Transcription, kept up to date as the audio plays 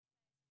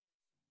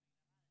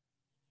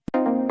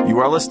You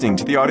are listening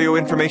to the Audio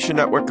Information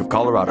Network of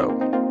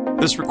Colorado.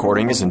 This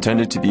recording is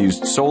intended to be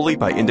used solely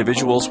by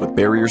individuals with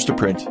barriers to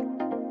print.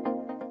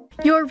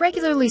 Your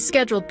regularly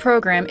scheduled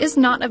program is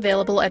not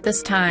available at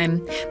this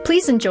time.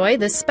 Please enjoy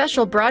this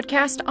special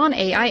broadcast on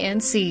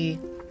AINC.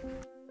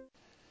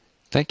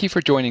 Thank you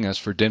for joining us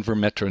for Denver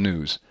Metro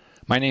News.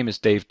 My name is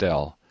Dave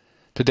Dell.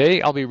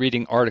 Today I'll be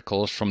reading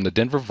articles from the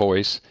Denver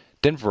Voice,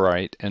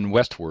 Denverite, and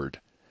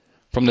Westward.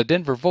 From the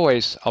Denver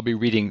Voice, I'll be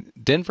reading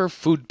Denver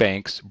Food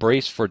Banks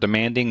Brace for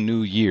Demanding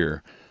New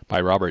Year by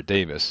Robert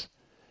Davis.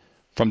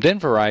 From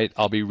Denverite,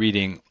 I'll be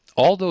reading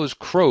All Those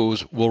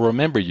Crows Will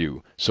Remember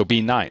You, So Be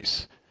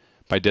Nice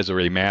by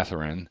Desiree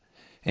Matherin,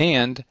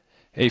 and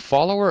A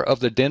Follower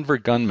of the Denver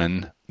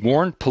Gunman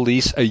Warned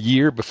Police a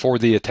Year Before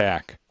the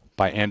Attack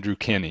by Andrew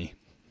Kinney.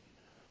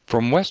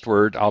 From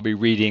Westward, I'll be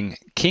reading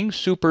King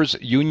Soopers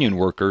Union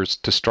Workers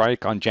to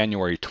Strike on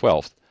January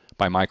 12th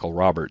by Michael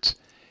Roberts,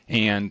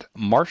 and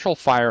Marshall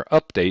Fire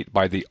Update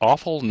by The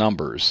Awful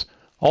Numbers,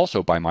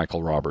 also by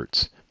Michael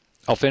Roberts.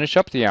 I'll finish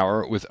up the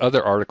hour with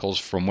other articles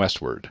from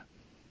Westward.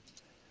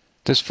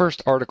 This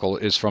first article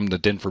is from the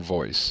Denver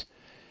Voice.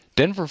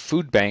 Denver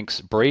Food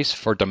Banks Brace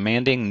for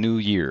Demanding New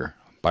Year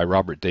by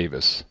Robert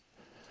Davis.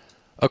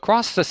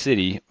 Across the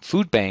city,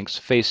 food banks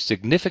face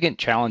significant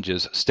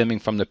challenges stemming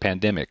from the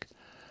pandemic.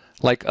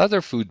 Like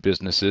other food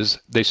businesses,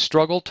 they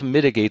struggle to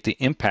mitigate the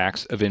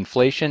impacts of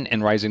inflation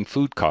and rising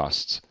food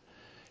costs.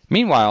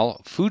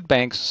 Meanwhile, food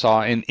banks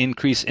saw an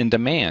increase in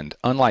demand,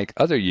 unlike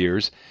other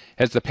years,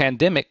 as the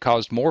pandemic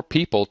caused more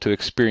people to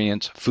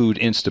experience food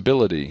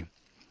instability.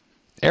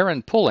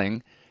 Aaron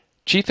Pulling,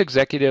 Chief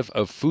Executive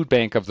of Food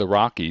Bank of the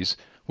Rockies,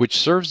 which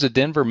serves the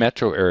Denver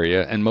metro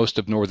area and most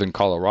of northern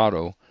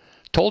Colorado,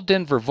 told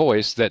Denver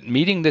Voice that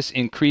meeting this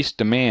increased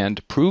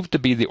demand proved to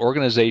be the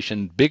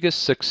organization's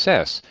biggest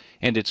success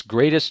and its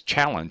greatest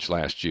challenge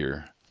last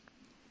year.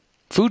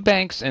 Food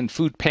banks and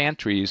food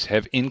pantries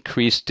have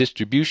increased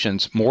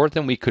distributions more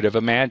than we could have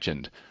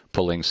imagined,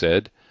 Pulling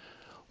said.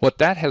 What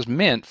that has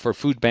meant for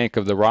Food Bank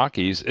of the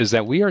Rockies is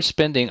that we are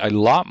spending a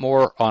lot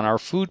more on our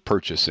food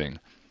purchasing.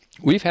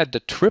 We've had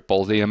to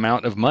triple the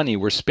amount of money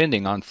we're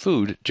spending on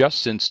food just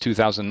since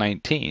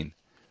 2019.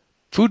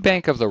 Food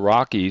Bank of the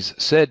Rockies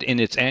said in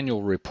its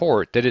annual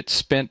report that it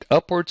spent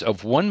upwards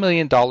of $1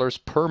 million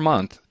per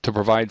month to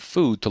provide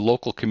food to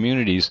local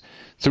communities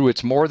through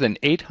its more than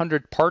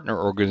 800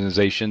 partner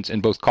organizations in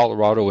both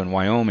Colorado and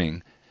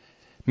Wyoming.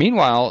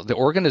 Meanwhile, the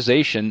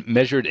organization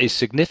measured a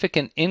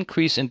significant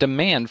increase in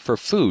demand for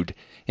food,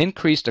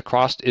 increased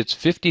across its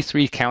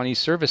 53-county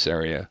service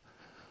area.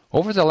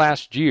 Over the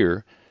last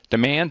year,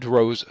 demand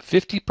rose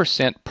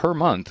 50% per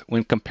month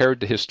when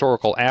compared to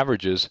historical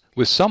averages,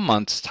 with some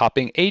months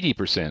topping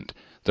 80%,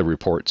 the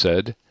report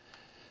said.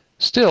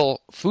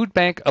 Still, Food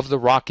Bank of the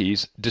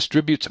Rockies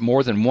distributes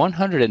more than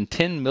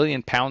 110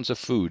 million pounds of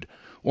food,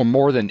 or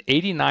more than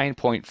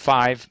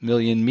 89.5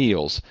 million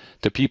meals,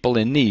 to people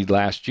in need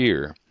last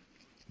year.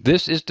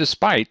 This is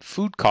despite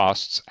food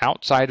costs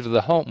outside of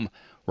the home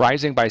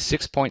rising by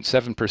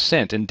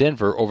 6.7% in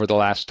Denver over the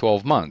last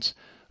 12 months,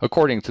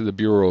 according to the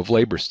Bureau of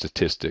Labor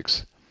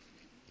Statistics.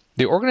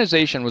 The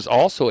organization was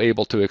also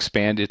able to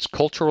expand its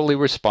culturally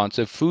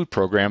responsive food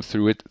program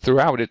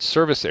throughout its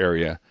service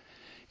area,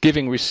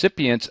 giving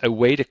recipients a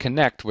way to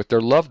connect with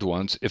their loved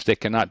ones if they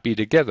cannot be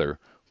together,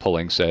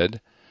 Pulling said.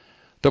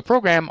 The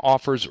program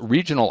offers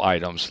regional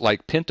items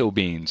like pinto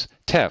beans,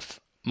 teff,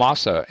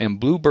 masa, and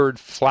bluebird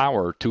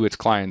flour to its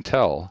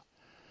clientele.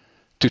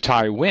 To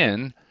Tai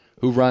Nguyen,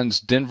 who runs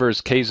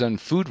Denver's Kazan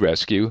Food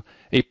Rescue,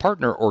 a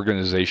partner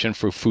organization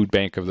for Food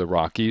Bank of the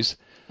Rockies,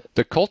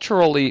 the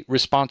culturally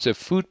responsive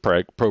food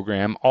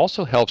program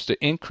also helps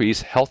to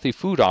increase healthy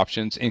food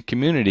options in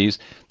communities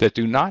that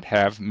do not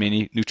have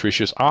many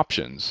nutritious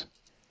options.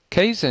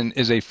 Kazan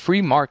is a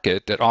free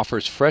market that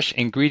offers fresh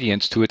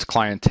ingredients to its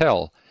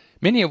clientele,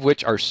 many of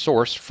which are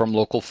sourced from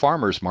local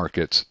farmers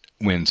markets,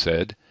 Nguyen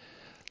said.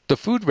 The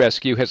Food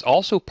Rescue has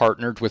also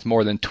partnered with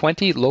more than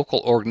 20 local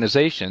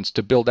organizations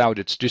to build out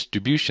its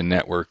distribution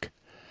network.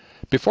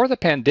 Before the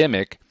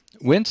pandemic,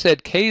 Nguyen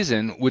said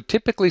Kazan would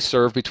typically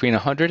serve between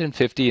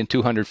 150 and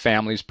 200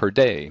 families per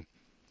day.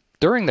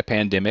 During the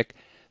pandemic,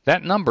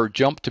 that number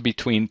jumped to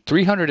between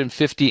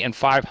 350 and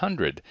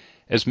 500,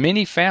 as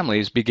many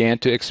families began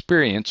to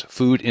experience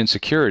food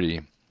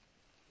insecurity.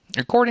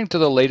 According to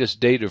the latest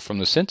data from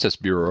the Census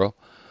Bureau,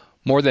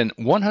 more than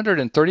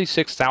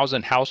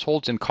 136,000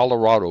 households in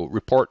Colorado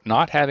report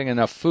not having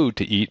enough food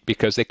to eat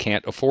because they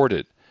can't afford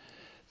it.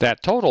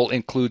 That total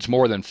includes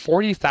more than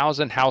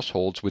 40,000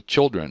 households with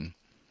children.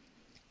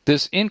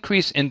 This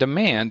increase in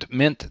demand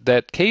meant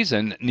that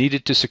Kazan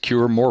needed to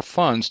secure more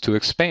funds to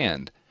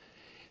expand.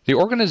 The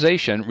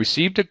organization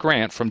received a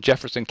grant from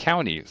Jefferson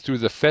County through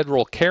the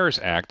Federal CARES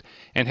Act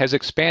and has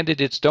expanded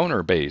its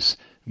donor base,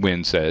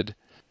 Nguyen said.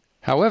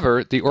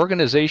 However, the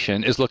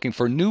organization is looking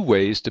for new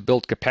ways to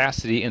build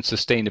capacity and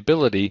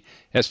sustainability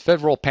as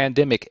federal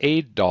pandemic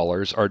aid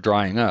dollars are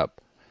drying up.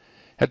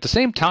 At the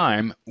same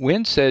time,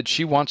 Nguyen said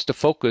she wants to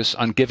focus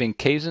on giving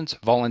Kazan's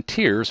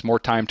volunteers more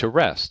time to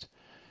rest.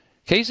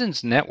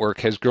 Kazan's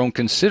network has grown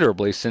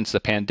considerably since the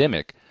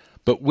pandemic,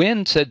 but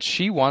Wynn said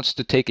she wants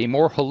to take a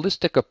more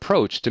holistic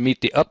approach to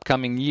meet the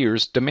upcoming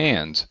year's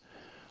demands.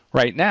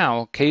 Right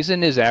now,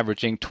 Kaizen is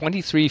averaging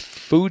 23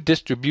 food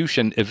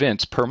distribution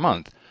events per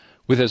month,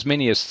 with as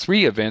many as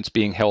 3 events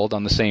being held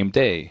on the same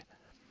day.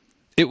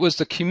 It was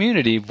the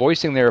community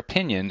voicing their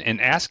opinion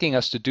and asking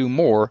us to do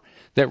more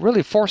that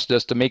really forced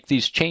us to make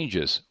these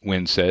changes,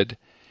 Wynn said,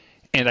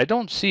 and I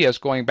don't see us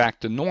going back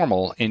to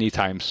normal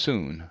anytime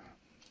soon.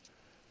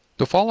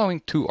 The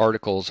following 2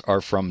 articles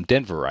are from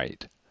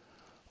Denverite.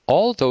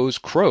 All Those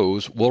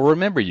Crows Will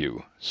Remember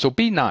You, So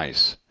Be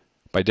Nice,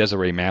 by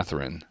Desiree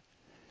Matherin.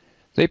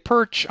 They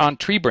perch on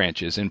tree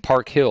branches in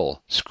Park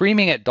Hill,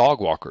 screaming at dog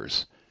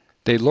walkers.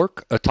 They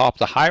lurk atop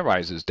the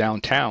high-rises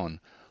downtown,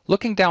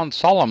 looking down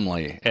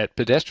solemnly at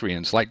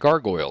pedestrians like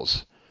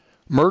gargoyles.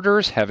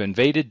 Murders have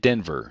invaded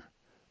Denver.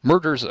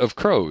 Murders of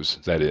crows,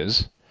 that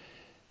is.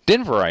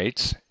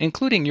 Denverites,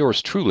 including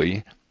yours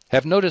truly,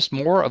 have noticed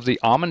more of the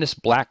ominous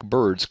black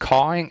birds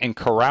cawing and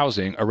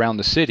carousing around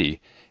the city,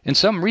 and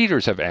some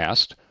readers have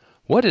asked,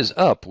 what is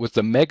up with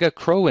the mega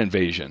crow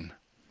invasion?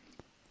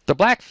 The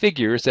black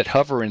figures that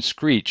hover and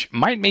screech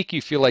might make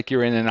you feel like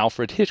you're in an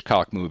Alfred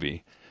Hitchcock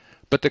movie,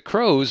 but the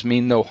crows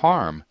mean no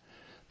harm.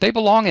 They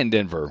belong in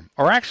Denver,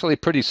 are actually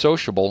pretty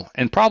sociable,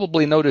 and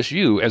probably notice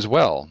you as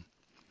well.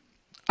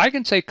 I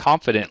can say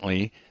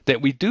confidently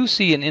that we do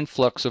see an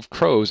influx of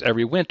crows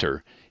every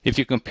winter, if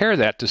you compare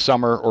that to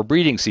summer or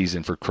breeding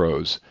season for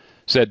crows,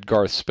 said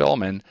Garth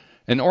Spellman,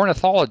 an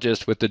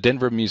ornithologist with the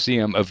Denver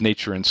Museum of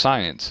Nature and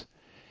Science.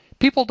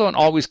 People don't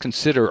always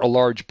consider a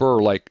large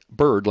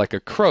bird like a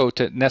crow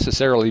to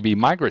necessarily be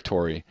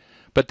migratory,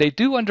 but they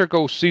do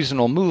undergo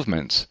seasonal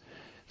movements.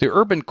 The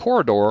urban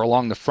corridor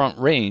along the Front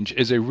Range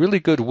is a really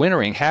good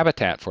wintering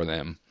habitat for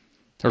them.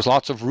 There's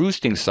lots of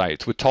roosting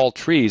sites with tall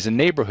trees in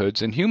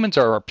neighborhoods, and humans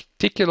are a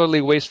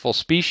particularly wasteful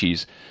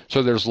species,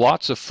 so there's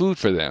lots of food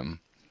for them.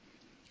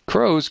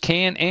 Crows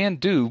can and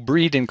do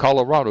breed in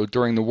Colorado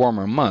during the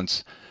warmer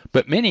months,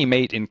 but many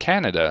mate in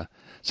Canada,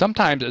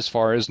 sometimes as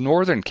far as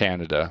northern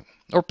Canada,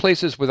 or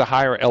places with a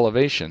higher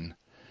elevation.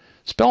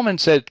 Spellman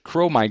said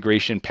crow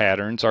migration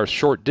patterns are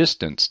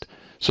short-distanced,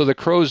 so the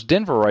crows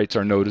Denverites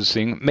are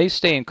noticing may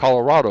stay in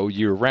Colorado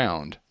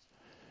year-round.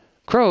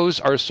 Crows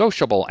are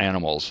sociable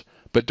animals,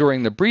 but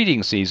during the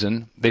breeding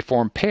season, they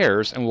form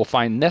pairs and will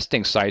find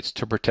nesting sites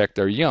to protect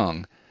their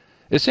young.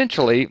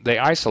 Essentially, they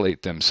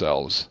isolate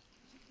themselves.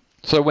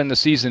 So when the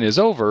season is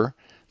over,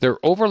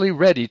 they're overly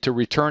ready to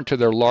return to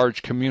their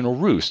large communal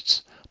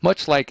roosts,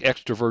 much like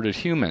extroverted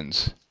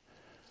humans.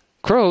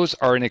 Crows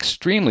are an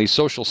extremely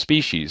social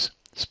species,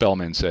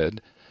 Spellman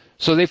said,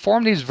 so they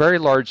form these very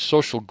large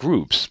social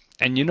groups,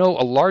 and you know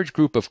a large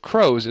group of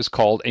crows is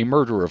called a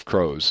murder of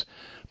crows.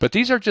 But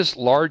these are just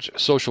large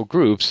social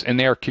groups, and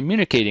they are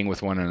communicating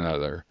with one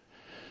another.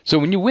 So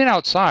when you went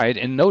outside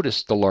and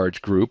noticed the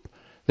large group,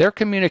 their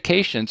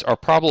communications are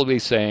probably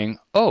saying,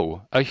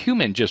 oh, a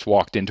human just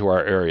walked into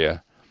our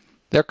area.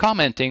 They're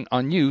commenting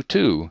on you,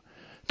 too,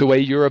 the way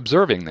you're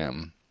observing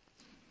them.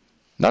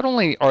 Not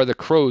only are the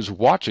crows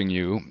watching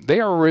you, they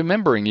are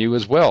remembering you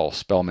as well,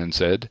 Spellman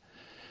said.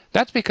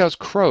 That's because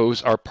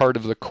crows are part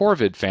of the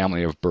corvid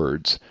family of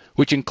birds,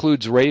 which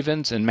includes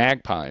ravens and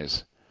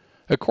magpies.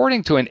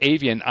 According to an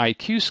avian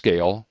IQ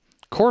scale,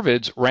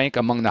 corvids rank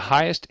among the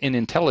highest in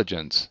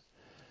intelligence.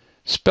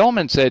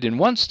 Spellman said in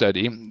one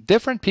study,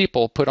 different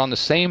people put on the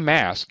same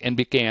mask and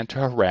began to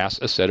harass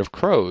a set of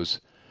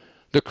crows.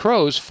 The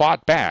crows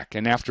fought back,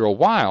 and after a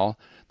while,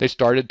 they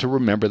started to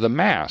remember the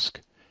mask.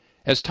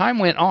 As time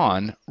went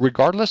on,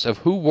 regardless of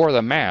who wore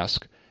the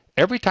mask,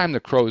 every time the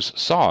crows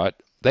saw it,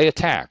 they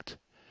attacked.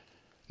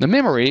 The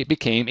memory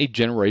became a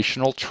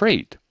generational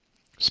trait.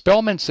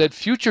 Spellman said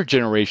future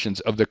generations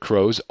of the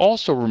crows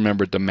also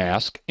remembered the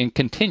mask and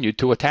continued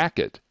to attack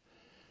it.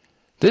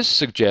 This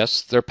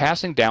suggests they're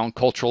passing down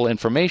cultural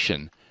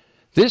information.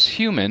 This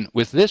human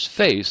with this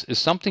face is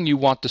something you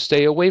want to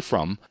stay away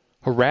from,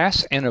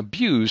 harass and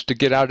abuse to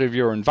get out of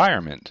your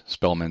environment,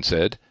 Spellman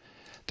said.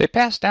 They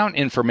pass down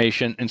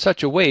information in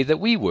such a way that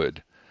we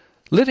would.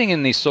 Living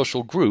in these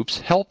social groups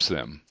helps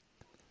them.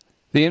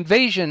 The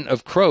invasion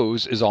of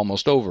crows is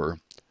almost over.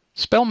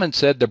 Spellman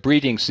said the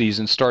breeding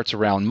season starts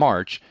around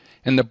March,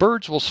 and the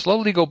birds will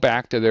slowly go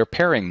back to their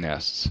pairing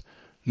nests.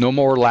 No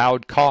more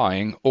loud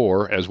cawing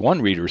or, as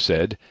one reader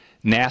said,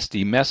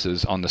 nasty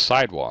messes on the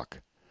sidewalk.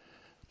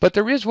 But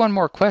there is one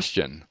more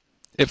question.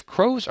 If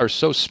crows are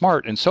so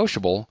smart and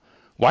sociable,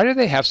 why do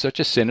they have such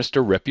a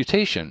sinister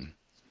reputation?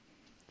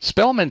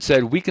 Spellman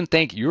said we can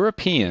thank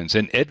Europeans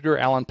and Edgar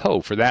Allan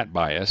Poe for that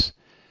bias.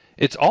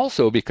 It's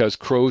also because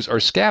crows are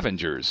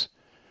scavengers.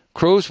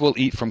 Crows will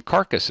eat from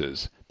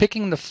carcasses,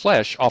 picking the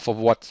flesh off of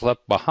what's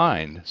left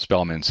behind,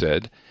 Spellman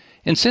said.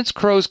 And since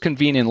crows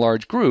convene in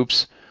large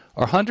groups,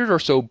 100 or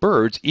so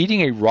birds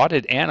eating a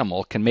rotted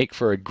animal can make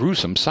for a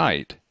gruesome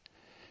sight.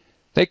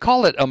 They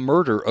call it a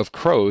murder of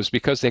crows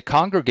because they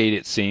congregate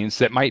at scenes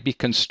that might be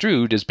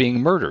construed as being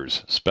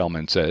murders,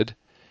 Spellman said.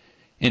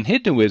 In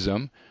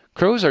Hinduism,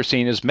 crows are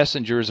seen as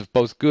messengers of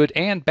both good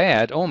and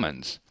bad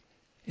omens.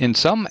 In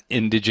some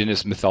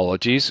indigenous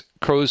mythologies,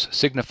 crows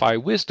signify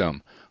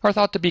wisdom, are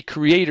thought to be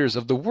creators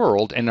of the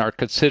world, and are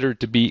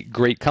considered to be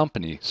great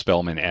company,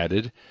 Spellman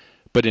added.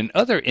 But in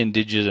other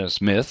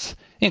indigenous myths,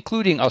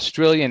 including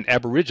Australian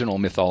Aboriginal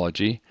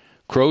mythology,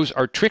 crows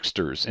are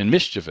tricksters and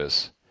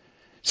mischievous.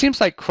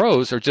 Seems like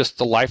crows are just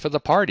the life of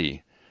the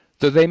party.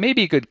 Though they may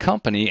be good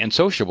company and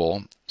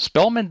sociable,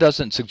 Spellman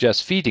doesn't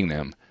suggest feeding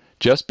them.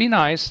 Just be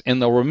nice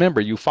and they'll remember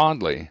you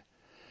fondly.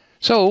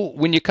 So,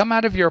 when you come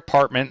out of your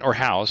apartment or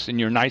house and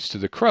you're nice to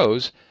the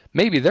crows,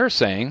 maybe they're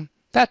saying,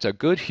 "That's a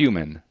good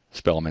human,"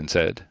 Spellman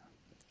said.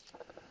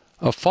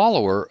 A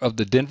follower of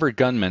the Denver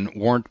gunman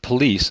warned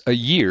police a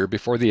year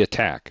before the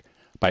attack,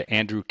 by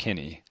Andrew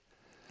Kinney.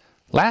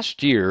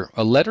 Last year,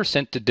 a letter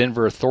sent to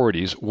Denver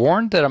authorities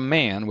warned that a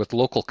man with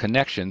local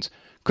connections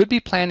could be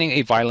planning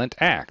a violent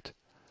act.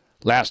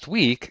 Last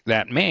week,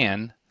 that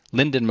man,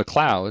 Lyndon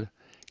McLeod,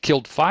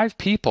 killed 5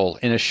 people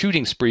in a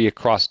shooting spree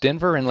across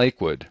Denver and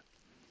Lakewood.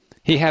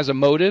 He has a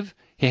motive,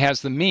 he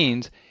has the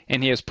means,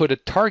 and he has put a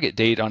target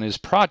date on his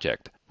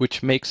project,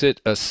 which makes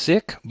it a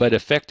sick but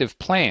effective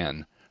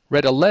plan,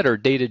 read a letter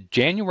dated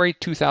January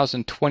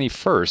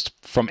 2021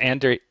 from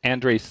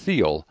Andre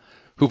Thiel,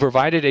 who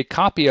provided a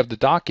copy of the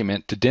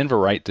document to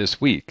Denverite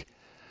this week.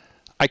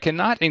 "I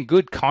cannot in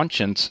good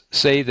conscience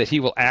say that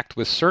he will act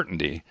with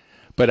certainty,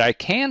 but I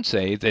can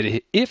say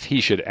that if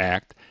he should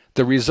act,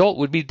 the result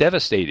would be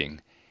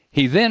devastating.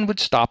 He then would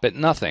stop at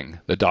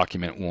nothing," the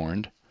document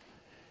warned.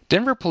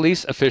 Denver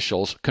police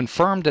officials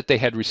confirmed that they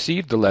had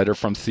received the letter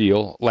from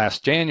Thiel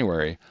last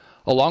January,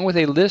 along with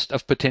a list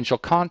of potential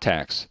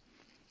contacts.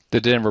 The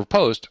Denver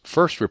Post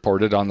first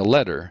reported on the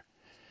letter.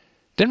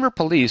 Denver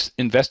police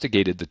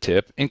investigated the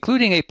tip,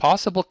 including a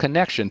possible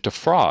connection to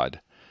fraud,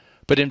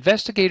 but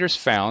investigators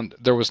found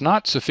there was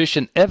not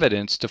sufficient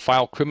evidence to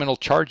file criminal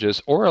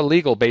charges or a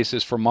legal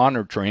basis for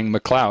monitoring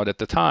McLeod at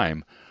the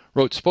time,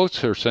 wrote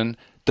spokesperson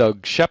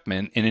Doug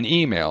Shepman in an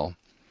email.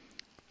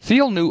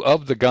 Thiel knew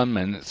of the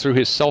gunman through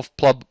his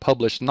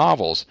self-published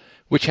novels,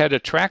 which had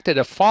attracted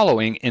a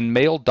following in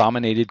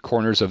male-dominated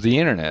corners of the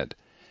Internet.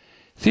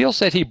 Thiel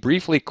said he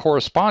briefly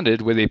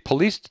corresponded with a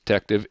police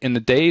detective in the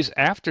days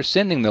after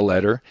sending the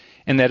letter,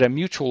 and that a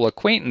mutual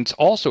acquaintance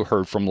also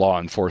heard from law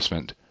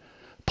enforcement.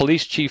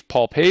 Police Chief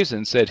Paul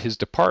Pazin said his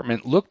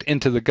department looked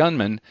into the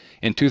gunman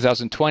in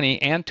 2020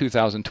 and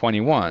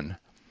 2021.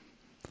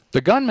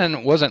 The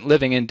gunman wasn't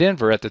living in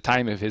Denver at the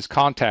time of his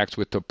contacts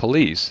with the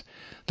police.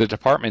 The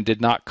department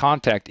did not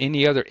contact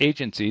any other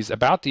agencies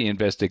about the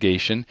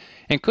investigation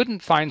and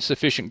couldn't find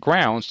sufficient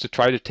grounds to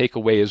try to take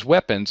away his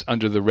weapons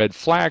under the red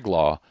flag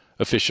law,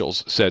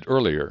 officials said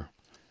earlier.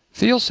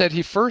 Thiel said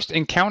he first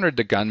encountered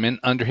the gunman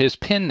under his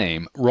pen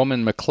name,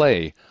 Roman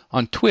McClay,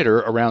 on Twitter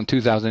around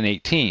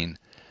 2018.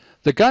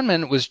 The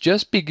gunman was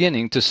just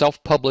beginning to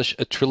self-publish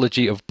a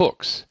trilogy of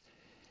books.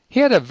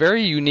 He had a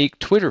very unique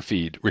Twitter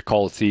feed,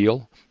 recalled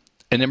Thiel,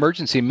 an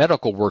emergency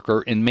medical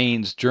worker in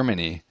Mainz,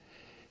 Germany.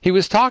 He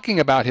was talking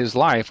about his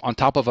life on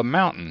top of a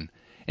mountain,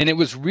 and it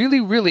was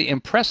really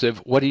impressive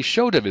what he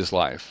showed of his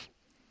life.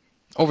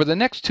 Over the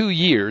next 2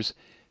 years,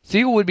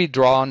 Thiel would be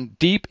drawn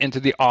deep into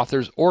the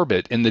author's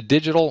orbit in the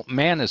digital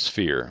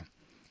manosphere.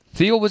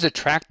 Thiel was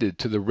attracted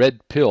to the red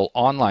pill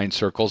online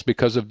circles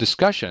because of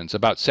discussions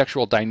about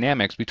sexual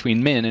dynamics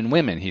between men and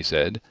women, he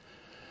said.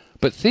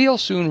 But Thiel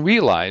soon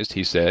realized,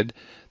 he said,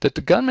 that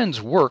the gunman's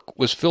work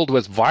was filled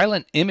with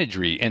violent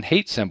imagery and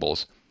hate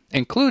symbols,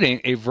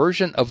 including a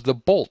version of the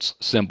bolts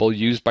symbol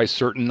used by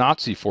certain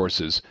Nazi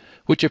forces,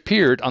 which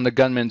appeared on the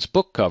gunman's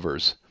book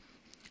covers.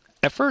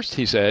 At first,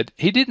 he said,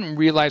 he didn't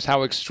realize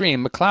how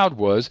extreme McLeod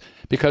was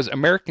because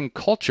American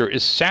culture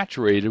is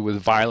saturated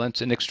with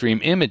violence and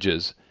extreme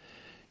images.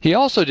 He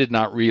also did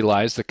not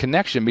realize the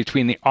connection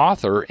between the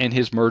author and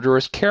his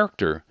murderous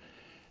character.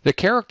 The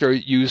character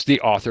used the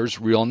author's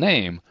real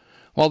name,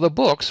 while the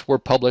books were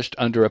published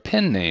under a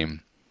pen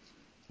name.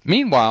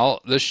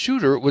 Meanwhile, the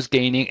shooter was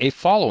gaining a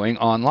following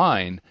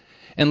online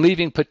and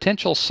leaving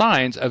potential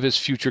signs of his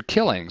future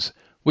killings,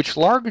 which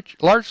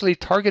largely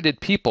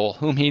targeted people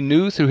whom he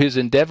knew through his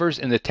endeavors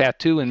in the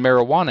tattoo and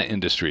marijuana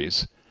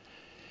industries.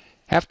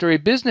 After a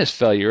business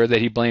failure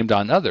that he blamed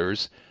on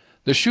others,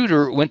 the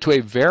shooter went to a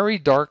very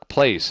dark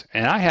place,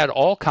 and I had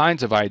all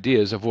kinds of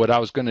ideas of what I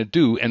was going to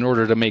do in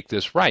order to make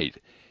this right,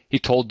 he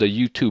told the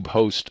YouTube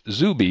host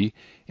Zuby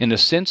in a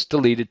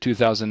since-deleted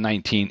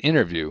 2019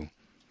 interview.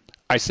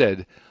 I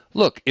said,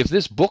 "Look, if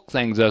this book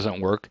thing doesn't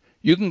work,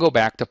 you can go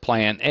back to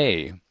Plan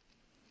A."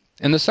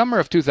 In the summer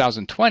of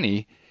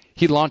 2020,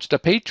 he launched a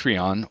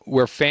Patreon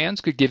where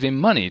fans could give him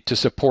money to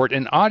support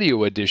an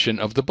audio edition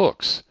of the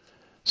books.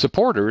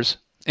 Supporters,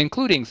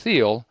 including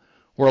Thiel,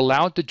 were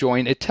allowed to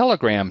join a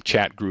Telegram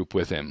chat group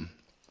with him.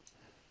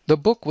 "The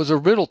book was a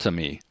riddle to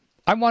me.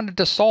 I wanted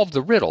to solve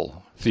the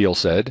riddle," Thiel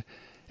said.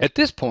 "At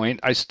this point,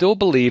 I still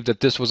believed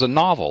that this was a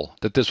novel,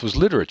 that this was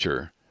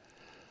literature."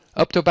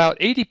 Up to about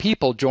 80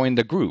 people joined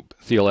the group,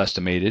 Thiel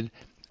estimated,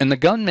 and the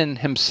gunman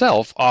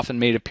himself often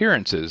made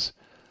appearances.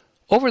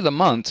 Over the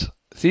months,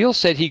 Thiel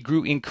said he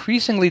grew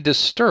increasingly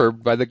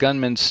disturbed by the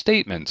gunman's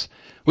statements,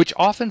 which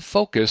often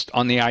focused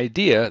on the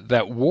idea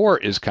that war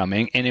is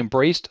coming and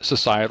embraced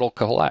societal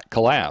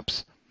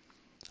collapse.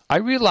 I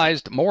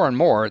realized more and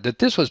more that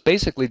this was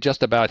basically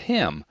just about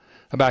him,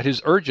 about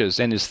his urges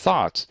and his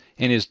thoughts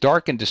and his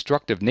dark and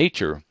destructive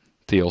nature,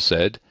 Thiel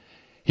said.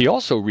 He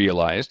also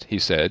realized, he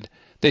said,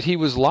 that he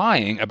was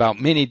lying about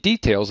many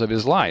details of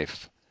his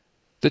life.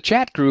 The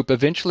chat group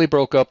eventually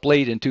broke up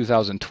late in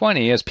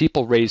 2020 as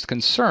people raised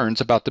concerns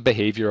about the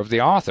behavior of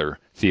the author,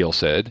 Thiel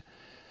said.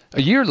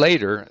 A year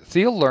later,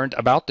 Thiel learned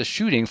about the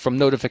shooting from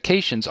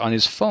notifications on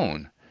his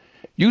phone.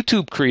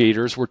 YouTube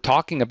creators were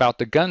talking about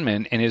the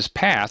gunman and his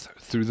path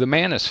through the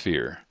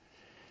manosphere.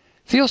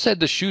 Thiel said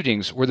the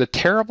shootings were the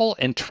terrible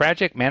and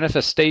tragic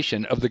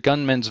manifestation of the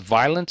gunman's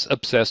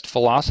violence-obsessed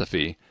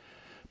philosophy,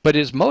 but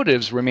his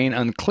motives remain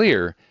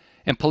unclear,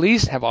 and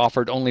police have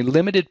offered only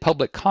limited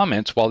public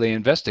comments while they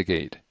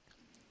investigate.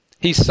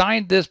 He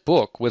signed this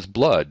book with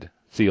blood,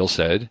 Thiel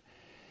said.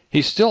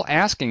 He's still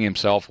asking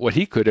himself what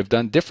he could have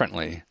done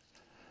differently.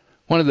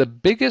 One of the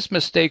biggest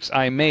mistakes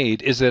I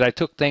made is that I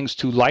took things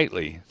too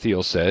lightly,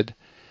 Thiel said.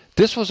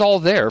 This was all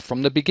there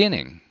from the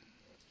beginning.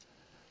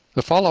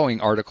 The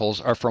following articles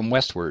are from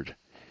Westward.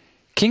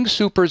 King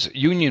Soopers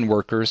Union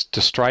Workers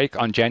to Strike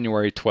on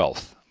January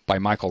 12th by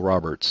Michael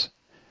Roberts.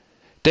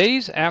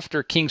 Days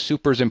after King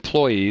Soopers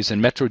employees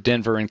in Metro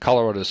Denver and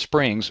Colorado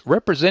Springs,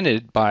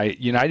 represented by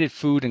United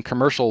Food and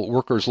Commercial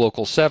Workers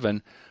Local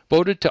 7,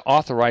 voted to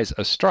authorize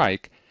a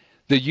strike,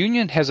 the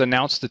union has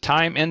announced the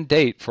time and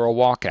date for a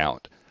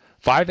walkout,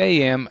 5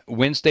 a.m.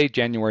 Wednesday,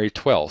 January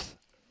 12th.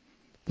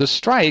 The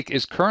strike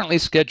is currently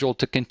scheduled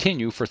to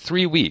continue for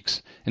 3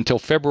 weeks until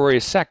February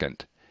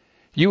 2nd.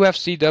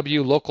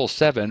 UFCW Local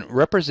 7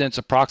 represents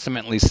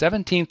approximately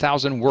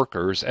 17,000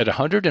 workers at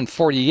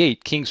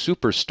 148 King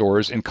Soopers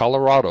stores in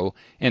Colorado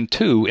and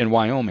 2 in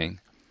Wyoming.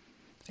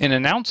 In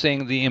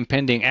announcing the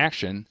impending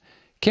action,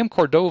 Kim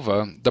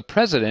Cordova, the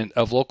president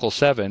of Local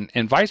 7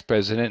 and vice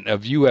president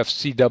of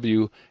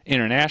UFCW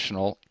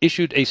International,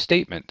 issued a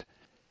statement.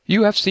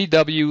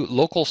 UFCW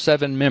Local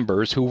 7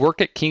 members who work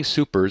at King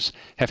Soopers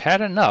have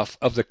had enough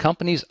of the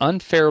company's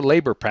unfair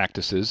labor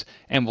practices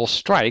and will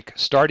strike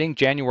starting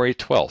January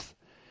 12th.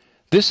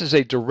 This is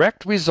a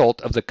direct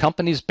result of the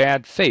company's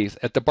bad faith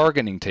at the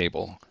bargaining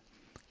table.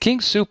 King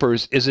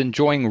Soopers is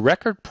enjoying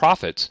record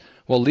profits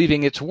while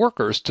leaving its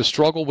workers to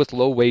struggle with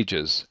low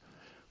wages.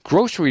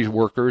 Grocery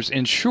workers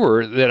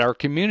ensure that our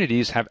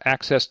communities have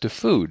access to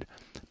food,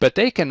 but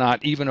they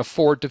cannot even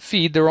afford to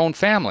feed their own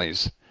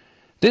families.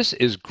 This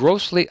is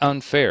grossly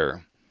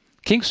unfair.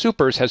 King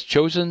Soopers has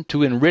chosen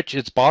to enrich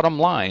its bottom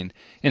line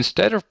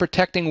instead of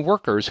protecting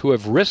workers who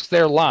have risked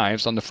their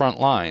lives on the front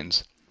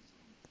lines.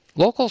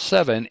 Local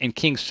 7 and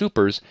King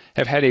Soopers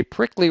have had a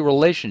prickly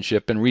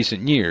relationship in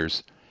recent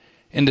years.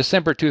 In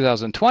December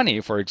 2020,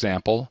 for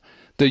example,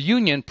 the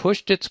union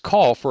pushed its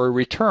call for a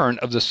return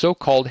of the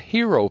so-called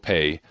hero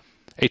pay,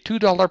 a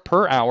 $2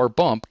 per hour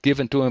bump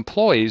given to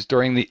employees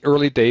during the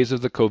early days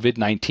of the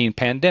COVID-19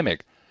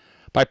 pandemic,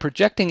 by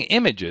projecting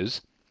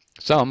images,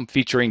 some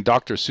featuring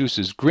Dr.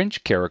 Seuss's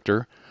Grinch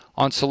character,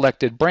 on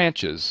selected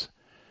branches.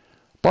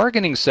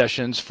 Bargaining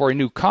sessions for a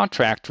new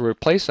contract to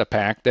replace a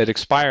pact that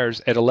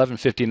expires at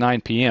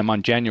 11:59 p.m.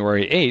 on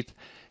January 8th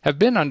have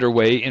been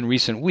underway in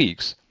recent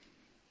weeks.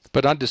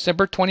 But on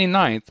December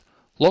 29th,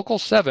 Local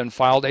 7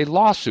 filed a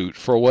lawsuit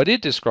for what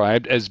it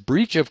described as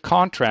breach of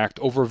contract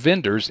over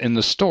vendors in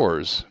the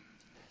stores.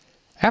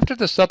 After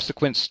the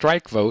subsequent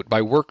strike vote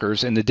by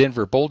workers in the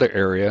Denver-Boulder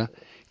area,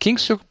 King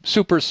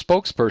Soopers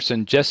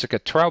spokesperson Jessica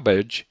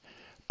Trowbridge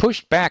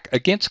pushed back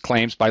against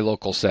claims by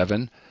Local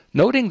 7,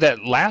 noting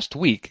that last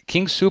week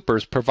King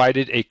Soopers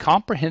provided a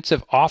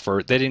comprehensive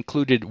offer that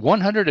included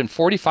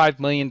 $145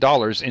 million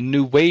in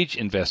new wage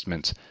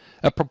investments,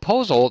 a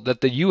proposal that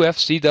the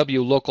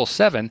UFCW Local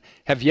 7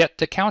 have yet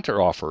to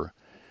counteroffer.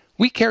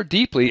 We care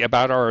deeply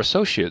about our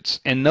associates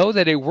and know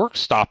that a work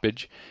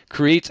stoppage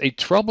creates a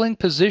troubling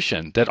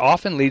position that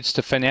often leads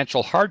to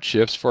financial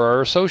hardships for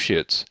our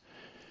associates.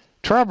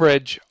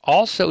 Trowbridge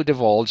also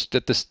divulged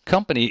that the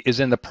company is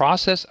in the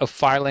process of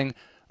filing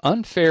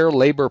unfair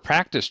labor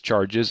practice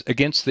charges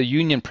against the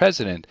union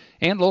president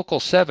and Local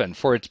 7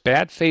 for its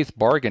bad faith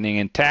bargaining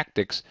and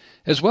tactics,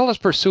 as well as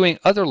pursuing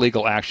other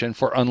legal action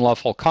for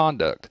unlawful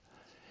conduct.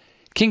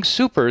 King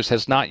Soopers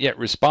has not yet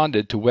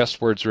responded to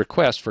Westward's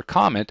request for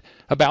comment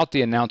about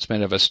the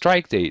announcement of a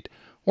strike date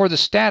or the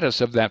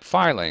status of that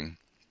filing.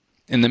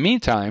 In the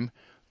meantime,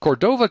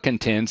 Cordova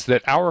contends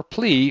that our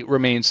plea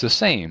remains the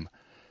same.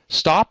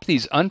 Stop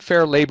these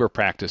unfair labor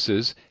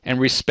practices and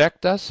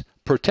respect us,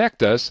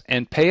 protect us,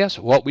 and pay us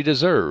what we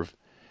deserve.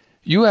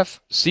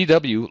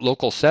 UFCW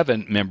Local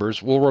 7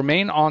 members will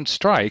remain on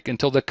strike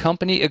until the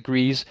company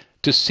agrees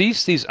to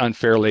cease these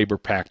unfair labor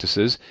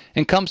practices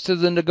and comes to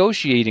the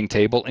negotiating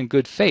table in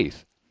good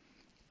faith.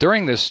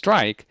 During this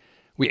strike,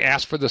 we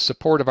ask for the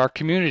support of our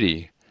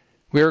community.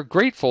 We are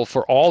grateful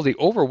for all the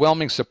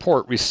overwhelming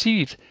support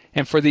received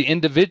and for the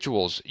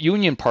individuals,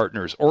 union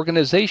partners,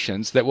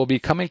 organizations that will be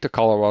coming to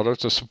Colorado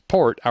to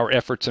support our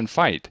efforts and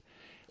fight.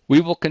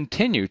 We will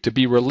continue to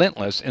be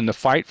relentless in the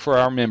fight for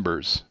our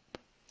members.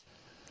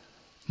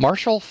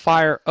 Marshall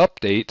Fire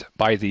Update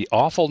by the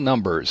Awful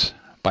Numbers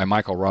by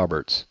Michael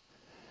Roberts.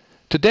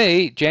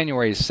 Today,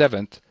 January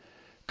 7th,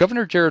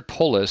 Governor Jared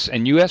Polis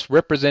and U.S.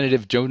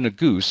 Representative Joe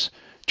Neguse,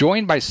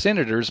 joined by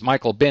Senators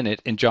Michael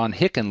Bennet and John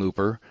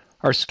Hickenlooper,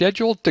 are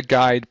scheduled to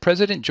guide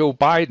President Joe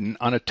Biden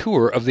on a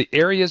tour of the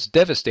areas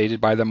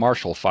devastated by the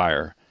Marshall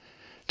Fire.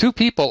 2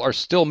 people are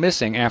still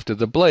missing after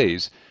the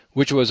blaze,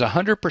 which was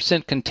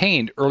 100%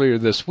 contained earlier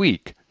this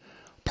week.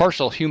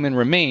 Partial human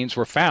remains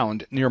were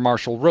found near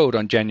Marshall Road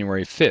on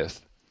January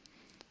 5th.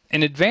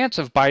 In advance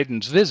of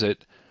Biden's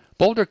visit,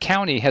 Boulder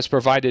County has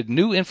provided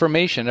new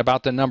information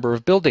about the number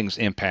of buildings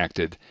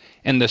impacted,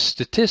 and the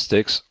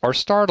statistics are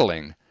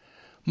startling.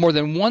 More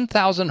than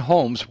 1,000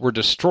 homes were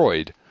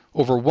destroyed,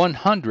 over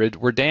 100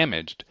 were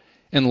damaged,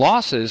 and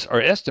losses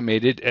are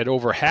estimated at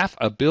over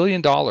 $500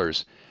 million,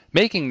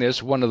 making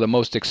this one of the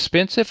most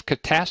expensive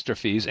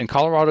catastrophes in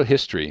Colorado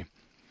history.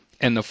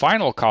 And the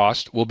final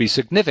cost will be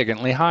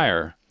significantly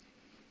higher.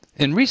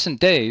 In recent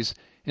days,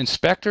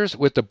 inspectors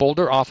with the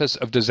Boulder Office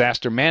of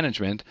Disaster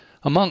Management,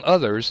 among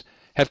others,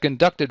 have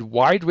conducted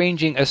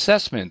wide-ranging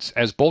assessments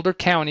as Boulder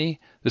County,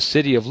 the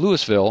city of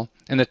Louisville,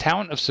 and the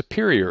town of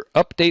Superior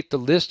update the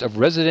list of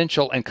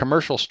residential and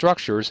commercial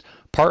structures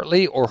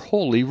partly or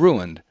wholly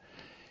ruined.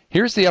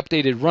 Here's the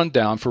updated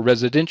rundown for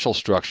residential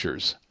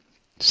structures.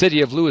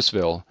 City of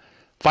Louisville,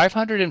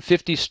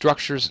 550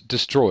 structures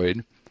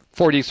destroyed,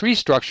 43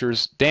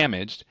 structures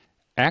damaged.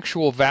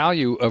 Actual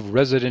value of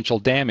residential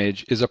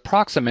damage is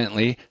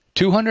approximately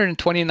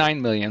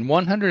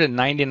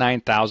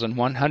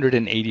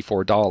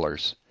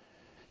 $229,199,184.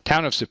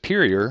 Town of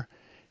Superior,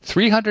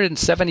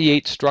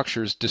 378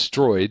 structures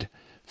destroyed,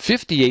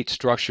 58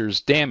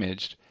 structures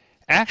damaged.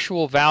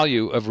 Actual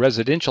value of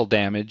residential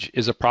damage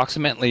is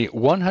approximately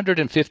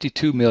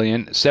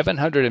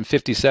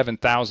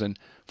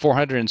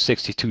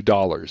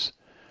 $152,757,462.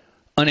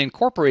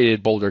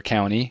 Unincorporated Boulder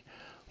County,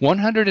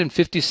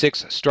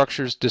 156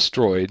 structures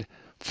destroyed,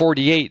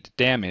 48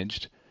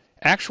 damaged.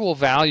 Actual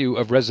value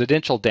of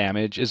residential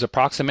damage is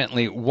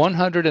approximately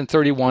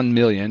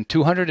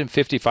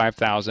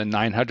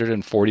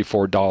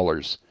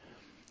 $131,255,944.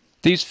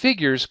 These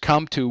figures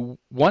come to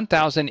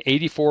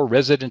 1,084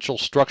 residential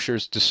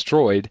structures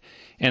destroyed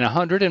and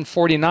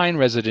 149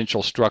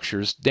 residential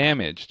structures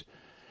damaged.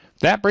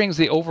 That brings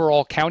the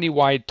overall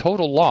countywide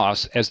total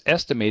loss as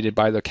estimated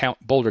by the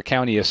Boulder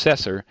County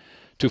Assessor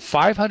to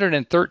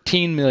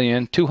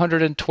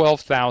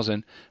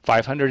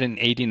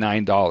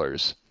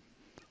 $513,212,589.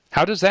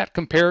 How does that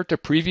compare to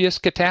previous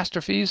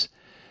catastrophes?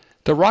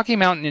 The Rocky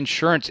Mountain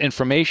Insurance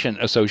Information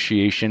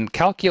Association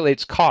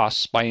calculates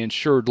costs by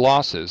insured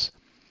losses.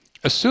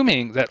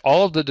 Assuming that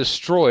all of the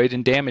destroyed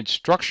and damaged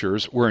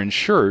structures were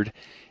insured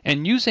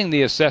and using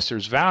the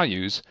assessor's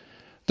values,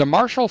 the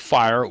Marshall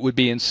Fire would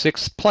be in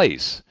 6th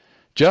place,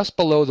 just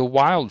below the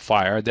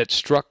wildfire that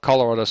struck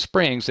Colorado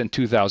Springs in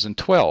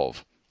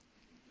 2012.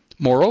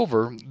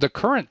 Moreover, the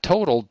current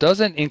total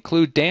doesn't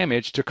include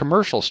damage to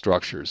commercial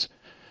structures.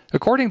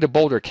 According to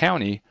Boulder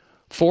County,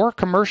 4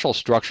 commercial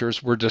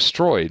structures were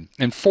destroyed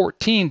and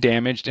 14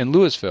 damaged in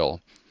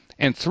Louisville,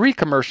 and 3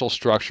 commercial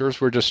structures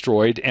were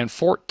destroyed and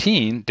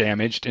 14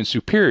 damaged in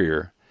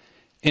Superior.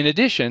 In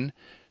addition,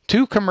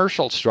 2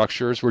 commercial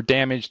structures were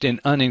damaged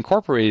in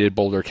unincorporated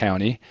Boulder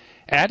County,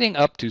 adding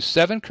up to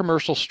 7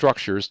 commercial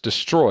structures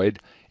destroyed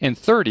and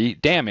 30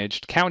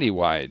 damaged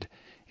countywide.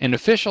 And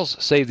officials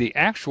say the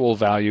actual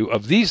value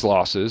of these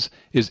losses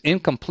is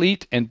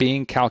incomplete and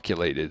being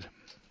calculated.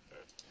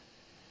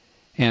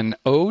 An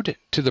Ode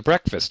to the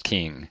Breakfast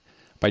King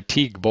by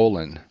Teague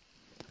Bolin.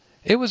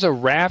 It was a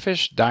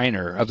ravished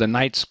diner of the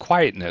night's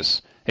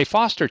quietness, a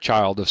foster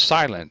child of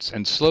silence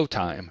and slow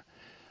time.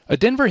 A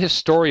Denver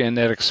historian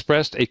that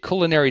expressed a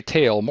culinary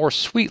tale more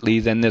sweetly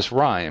than this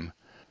rhyme.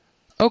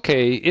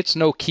 Okay, it's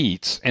no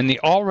Keats, and the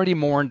already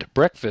mourned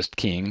Breakfast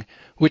King,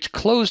 which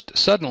closed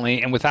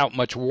suddenly and without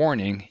much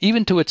warning,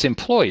 even to its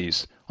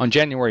employees, on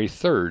January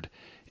 3rd,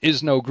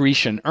 is no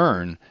Grecian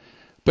urn.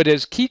 But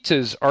as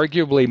Keats's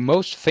arguably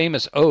most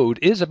famous ode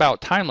is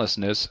about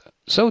timelessness,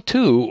 so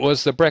too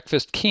was the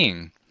Breakfast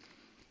King.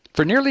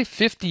 For nearly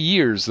 50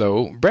 years,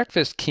 though,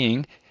 Breakfast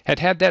King had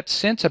had that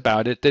sense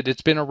about it that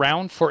it's been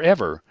around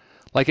forever,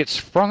 like it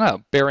sprung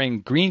up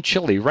bearing green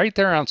chili right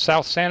there on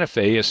South Santa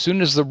Fe as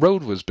soon as the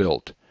road was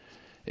built.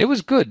 It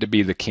was good to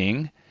be the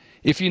king.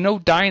 If you know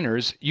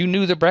diners, you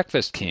knew the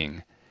Breakfast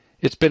King.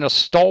 It's been a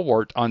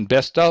stalwart on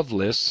best-of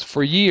lists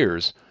for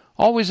years,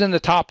 always in the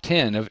top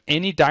 10 of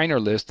any diner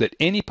list that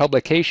any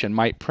publication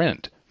might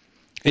print.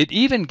 It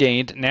even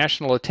gained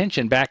national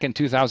attention back in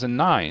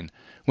 2009,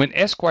 when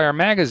Esquire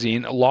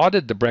magazine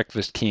lauded the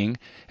Breakfast King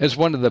as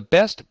one of the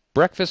best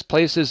breakfast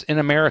places in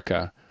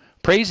America,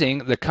 praising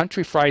the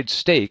country fried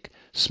steak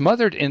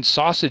smothered in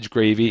sausage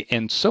gravy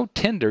and so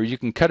tender you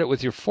can cut it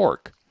with your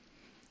fork.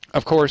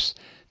 Of course,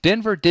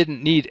 Denver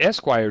didn't need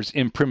Esquire's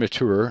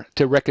imprimatur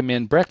to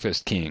recommend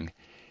Breakfast King.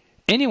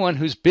 Anyone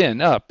who's been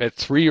up at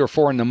 3 or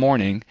 4 in the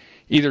morning,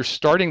 either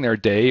starting their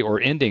day or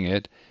ending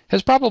it,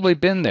 has probably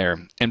been there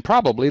and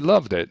probably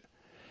loved it.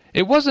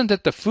 It wasn't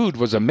that the food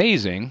was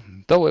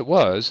amazing, though it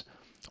was.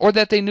 or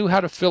that they knew how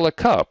to fill a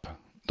cup,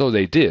 though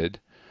they did,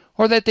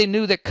 or that they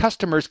knew that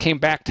customers came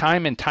back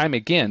time and time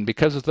again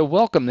because of the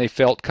welcome they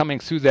felt coming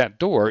through that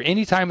door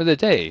any time of the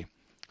day,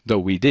 though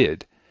we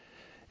did.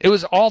 It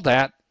was all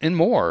that and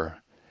more.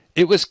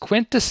 It was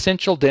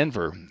quintessential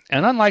Denver,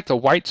 and unlike the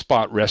white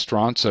spot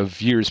restaurants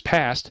of years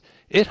past,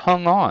 it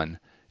hung on.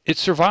 It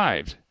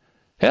survived.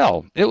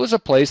 Hell, it was a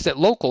place that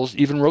locals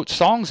even wrote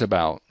songs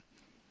about.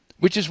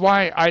 Which is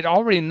why I'd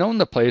already known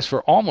the place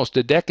for almost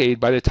a decade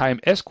by the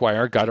time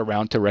Esquire got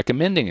around to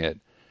recommending it.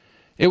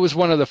 It was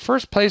one of the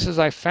first places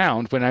I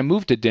found when I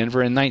moved to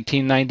Denver in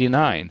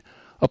 1999,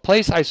 a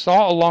place I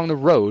saw along the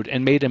road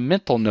and made a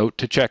mental note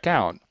to check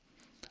out.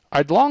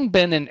 I'd long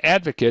been an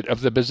advocate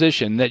of the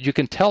position that you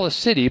can tell a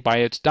city by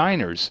its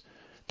diners.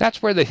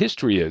 That's where the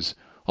history is,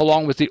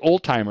 along with the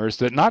old-timers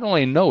that not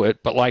only know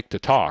it but like to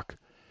talk.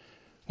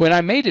 When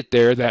I made it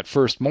there that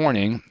first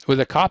morning, with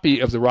a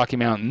copy of the Rocky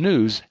Mountain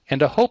News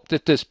and a hope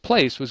that this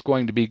place was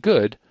going to be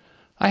good,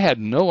 I had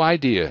no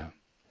idea.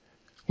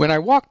 When I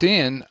walked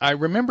in, I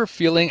remember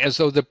feeling as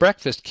though the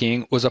Breakfast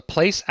King was a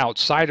place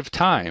outside of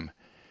time.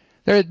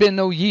 There had been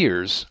no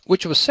years,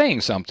 which was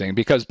saying something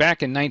because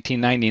back in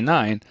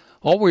 1999,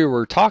 all we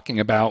were talking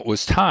about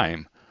was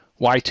time,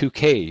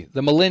 Y2K,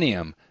 the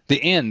millennium,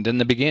 the end and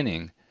the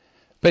beginning.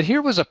 But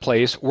here was a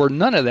place where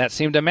none of that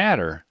seemed to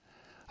matter.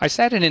 I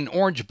sat in an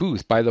orange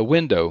booth by the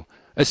window,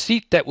 a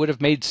seat that would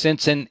have made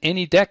sense in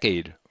any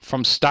decade,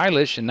 from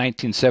stylish in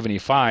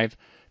 1975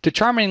 to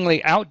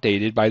charmingly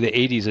outdated by the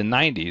 80s and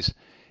 90s,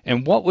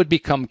 and what would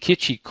become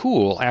kitschy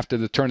cool after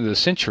the turn of the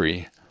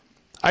century.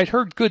 I'd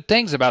heard good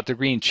things about the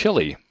green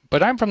chili,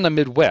 but I'm from the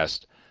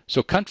Midwest,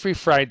 so country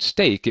fried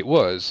steak it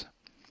was.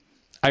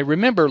 I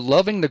remember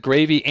loving the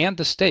gravy and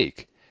the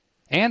steak,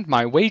 and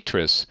my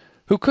waitress,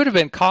 who could have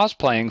been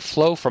cosplaying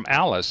Flo from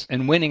Alice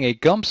and winning a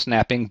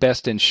gum-snapping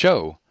Best in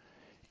Show.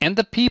 And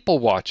the people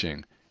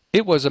watching.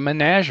 It was a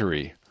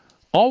menagerie.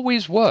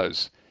 Always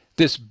was.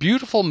 This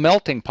beautiful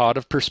melting pot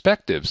of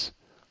perspectives.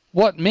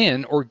 What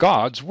men or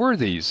gods were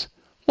these?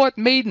 What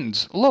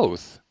maidens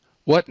loath?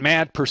 What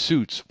mad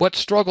pursuits? What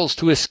struggles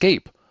to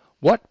escape?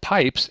 What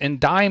pipes and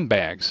dime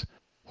bags?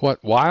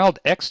 What wild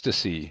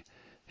ecstasy?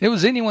 It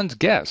was anyone's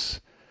guess.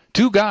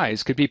 Two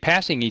guys could be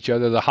passing each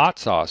other the hot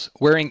sauce,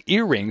 wearing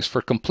earrings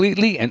for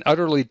completely and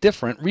utterly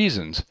different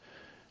reasons.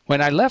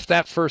 When I left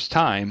that first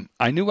time,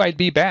 I knew I'd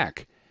be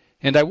back.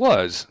 And I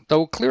was,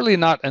 though clearly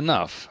not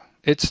enough.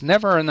 It's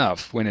never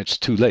enough when it's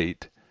too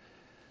late.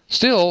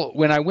 Still,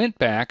 when I went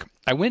back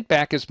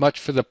as much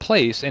for the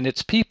place and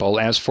its people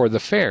as for the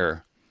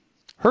fare.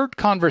 Heard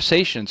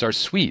conversations are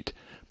sweet,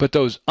 but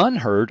those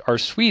unheard are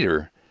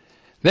sweeter.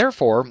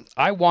 Therefore,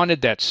 I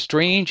wanted that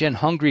strange and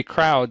hungry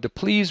crowd to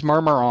please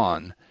murmur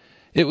on.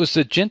 It was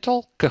the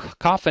gentle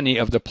cacophony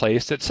of the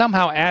place that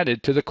somehow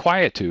added to the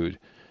quietude.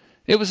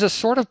 It was a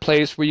sort of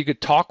place where you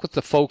could talk with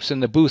the folks in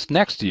the booth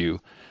next to you,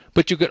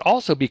 but you could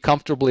also be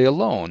comfortably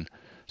alone,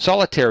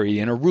 solitary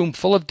in a room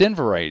full of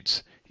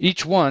Denverites,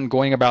 each one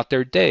going about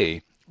their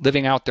day,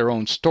 living out their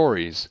own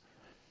stories.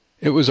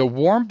 It was a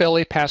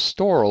warm-belly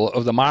pastoral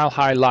of the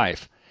mile-high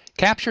life,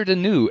 captured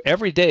anew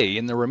every day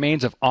in the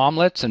remains of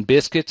omelets and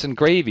biscuits and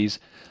gravies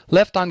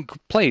left on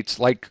plates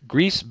like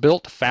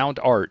grease-built found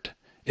art.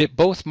 It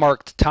both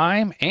marked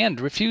time and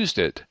refused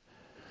it.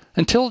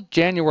 Until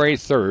January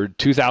 3rd,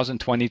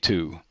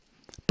 2022.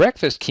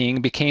 Breakfast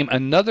King became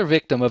another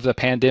victim of the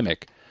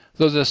pandemic,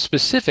 though the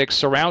specifics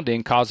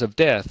surrounding cause of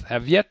death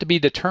have yet to be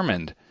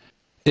determined.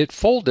 It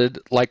folded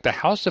like the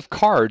house of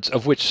cards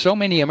of which so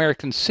many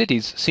American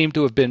cities seem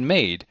to have been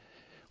made.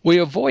 We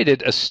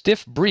avoided a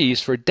stiff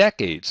breeze for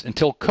decades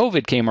until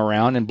COVID came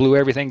around and blew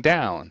everything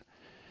down.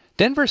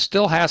 Denver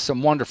still has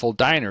some wonderful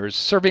diners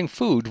serving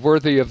food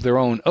worthy of their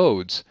own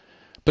odes,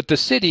 but the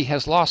city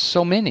has lost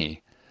so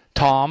many.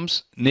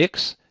 Tom's,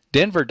 Nick's,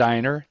 Denver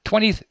Diner,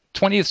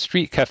 20th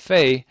Street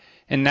Cafe,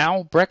 and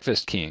now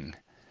Breakfast King.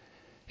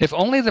 If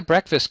only the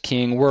Breakfast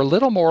King were a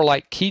little more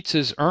like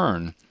Keats's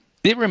urn.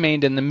 It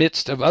remained in the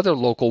midst of other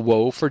local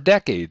woe for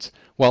decades,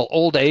 while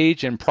old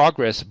age and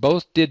progress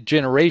both did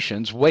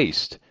generations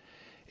waste.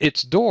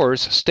 Its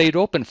doors stayed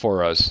open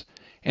for us,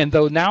 and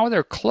though now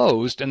they're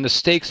closed and the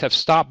steaks have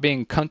stopped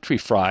being country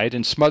fried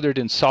and smothered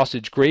in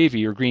sausage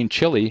gravy or green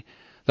chili,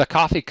 the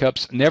coffee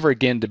cups never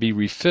again to be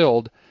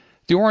refilled,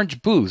 the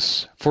orange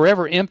booths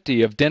forever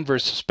empty of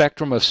Denver's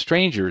spectrum of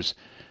strangers,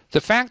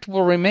 the fact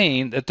will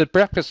remain that the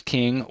Breakfast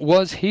King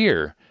was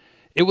here.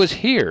 It was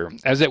here,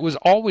 as it was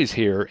always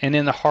here, and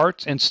in the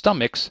hearts and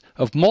stomachs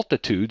of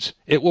multitudes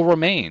it will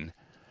remain.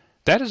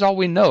 That is all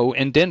we know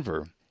in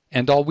Denver,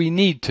 and all we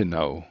need to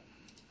know.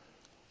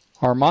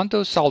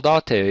 Armando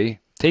Saldate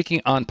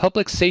taking on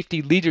public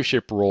safety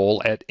leadership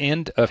role at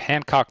end of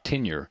Hancock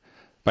tenure,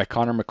 by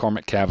Connor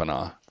McCormick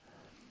Kavanaugh.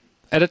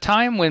 At a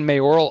time when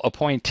mayoral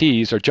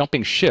appointees are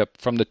jumping ship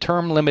from the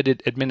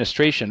term-limited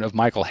administration of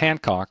Michael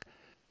Hancock,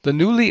 the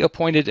newly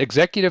appointed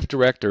executive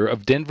director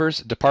of Denver's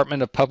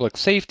Department of Public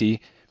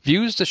Safety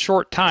views the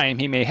short time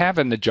he may have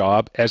in the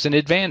job as an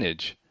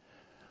advantage.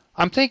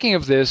 I'm thinking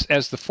of this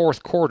as the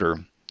fourth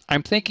quarter.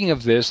 I'm thinking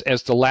of this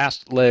as the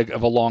last leg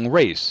of a long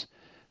race.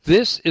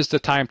 This is the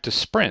time to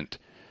sprint,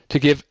 to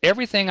give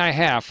everything I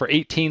have for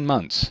 18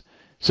 months,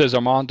 says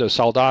Armando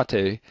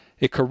Saldate,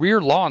 a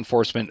career law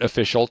enforcement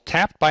official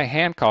tapped by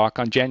Hancock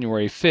on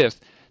January 5th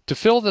to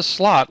fill the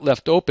slot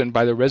left open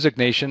by the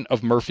resignation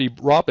of Murphy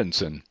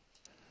Robinson.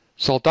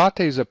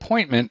 Saldate's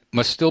appointment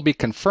must still be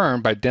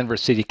confirmed by Denver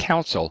City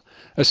Council,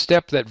 a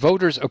step that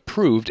voters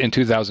approved in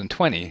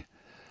 2020.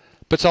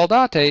 But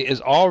Saldate is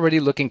already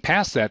looking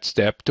past that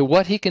step to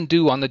what he can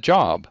do on the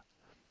job.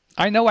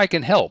 I know I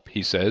can help,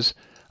 he says.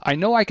 I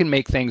know I can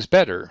make things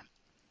better.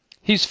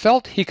 He's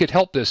felt he could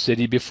help this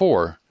city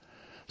before.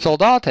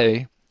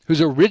 Saldate,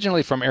 who's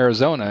originally from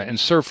Arizona and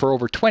served for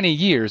over 20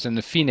 years in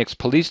the Phoenix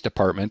Police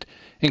Department,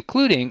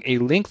 including a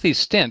lengthy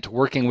stint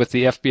working with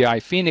the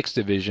FBI Phoenix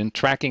Division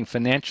tracking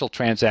financial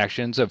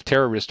transactions of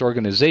terrorist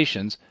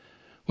organizations,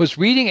 was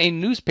reading a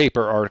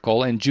newspaper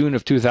article in June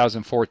of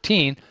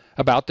 2014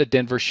 about the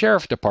Denver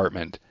Sheriff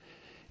Department.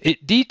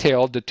 It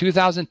detailed the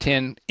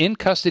 2010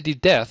 in-custody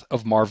death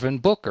of Marvin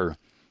Booker,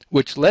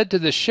 which led to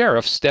the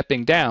sheriff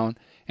stepping down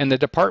and the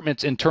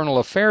department's internal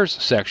affairs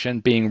section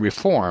being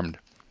reformed.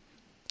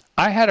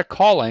 I had a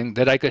calling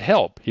that I could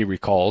help, he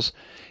recalls,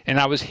 and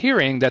I was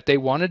hearing that they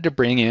wanted to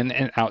bring in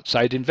an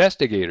outside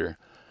investigator.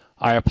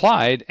 I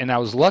applied, and I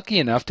was lucky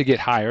enough to get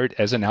hired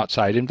as an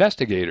outside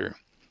investigator.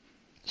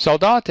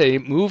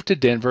 Saldate moved to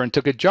Denver and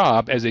took a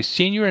job as a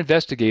senior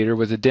investigator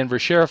with the Denver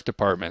Sheriff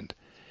Department.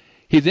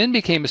 He then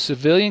became a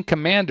civilian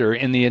commander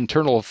in the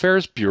Internal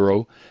Affairs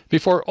Bureau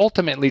before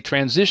ultimately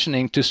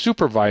transitioning to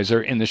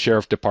supervisor in the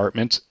Sheriff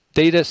Department's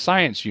Data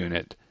Science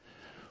Unit.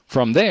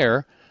 From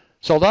there,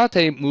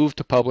 Saldate moved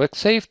to public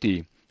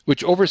safety,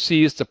 which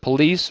oversees the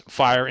police,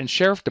 fire, and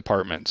sheriff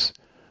departments.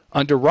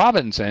 Under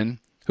Robinson,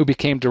 who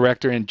became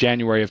director in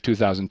January of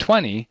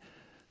 2020,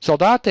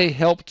 Saldate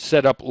helped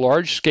set up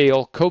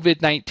large-scale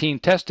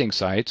COVID-19 testing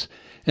sites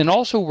and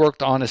also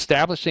worked on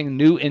establishing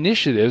new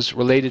initiatives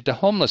related to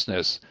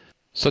homelessness,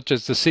 such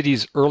as the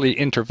city's early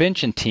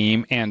intervention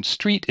team and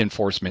street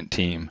enforcement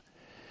team.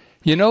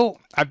 You know,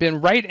 I've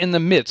been right in the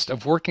midst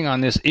of working on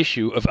this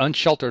issue of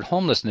unsheltered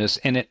homelessness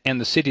and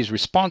the city's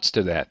response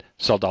to that,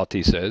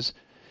 Saldate says.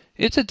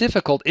 It's a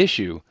difficult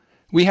issue.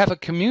 We have a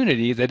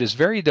community that is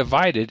very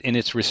divided in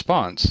its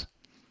response.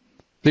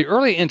 The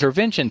early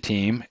intervention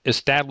team,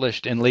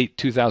 established in late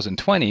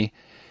 2020,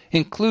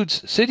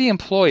 includes city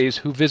employees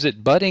who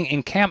visit budding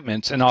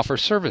encampments and offer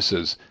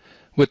services,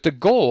 with the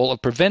goal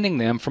of preventing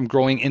them from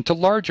growing into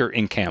larger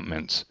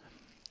encampments.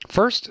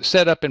 First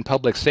set up in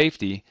public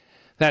safety,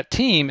 that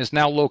team is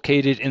now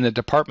located in the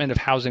Department of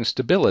Housing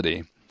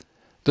Stability.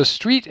 The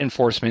street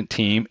enforcement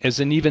team is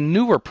an even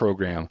newer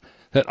program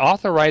that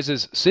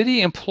authorizes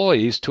city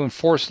employees to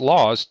enforce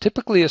laws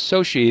typically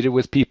associated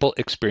with people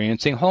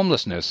experiencing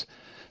homelessness,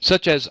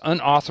 such as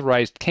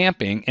unauthorized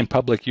camping and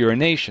public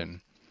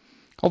urination.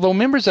 Although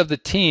members of the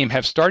team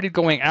have started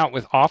going out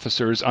with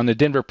officers on the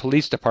Denver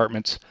Police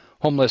Department's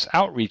homeless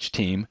outreach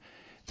team,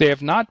 they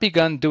have not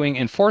begun doing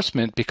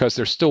enforcement because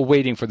they're still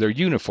waiting for their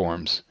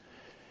uniforms.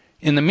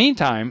 In the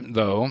meantime,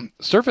 though,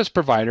 service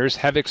providers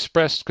have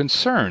expressed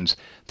concerns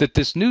that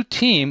this new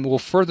team will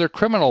further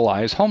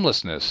criminalize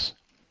homelessness.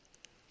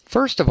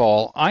 First of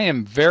all, I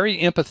am very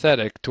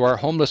empathetic to our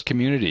homeless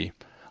community.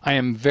 I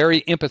am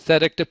very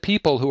empathetic to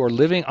people who are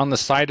living on the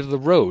side of the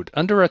road,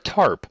 under a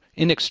tarp,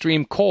 in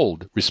extreme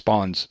cold,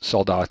 responds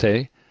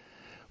Saldate.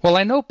 While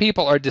I know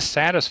people are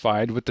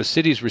dissatisfied with the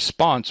city's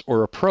response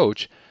or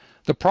approach,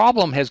 the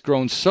problem has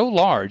grown so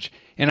large,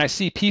 and I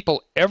see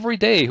people every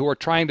day who are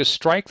trying to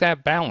strike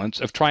that balance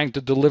of trying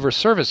to deliver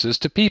services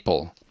to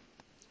people.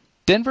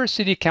 Denver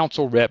City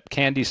Council Rep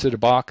Candy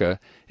Sidabaka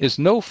is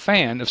no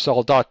fan of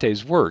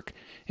Saldate's work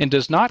and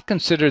does not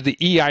consider the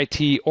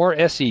EIT or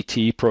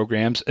SET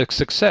programs a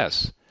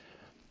success.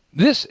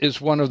 This is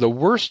one of the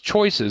worst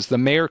choices the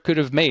mayor could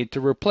have made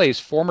to replace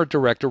former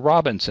Director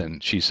Robinson,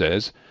 she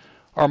says.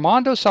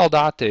 Armando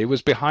Saldate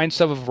was behind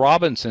some of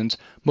Robinson's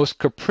most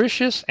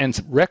capricious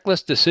and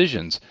reckless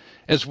decisions,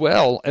 as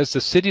well as the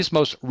city's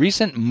most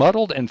recent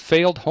muddled and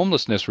failed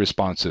homelessness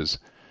responses.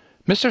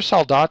 Mr.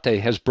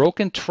 Saldate has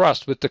broken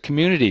trust with the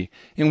community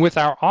and with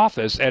our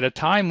office at a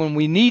time when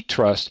we need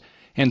trust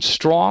and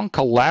strong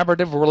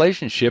collaborative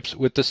relationships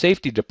with the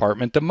safety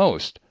department the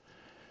most.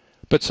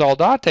 But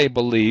Saldate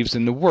believes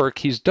in the work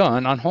he's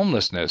done on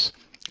homelessness,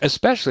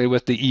 especially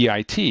with the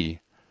EIT.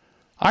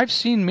 I've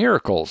seen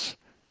miracles.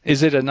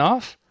 Is it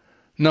enough?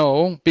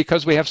 No,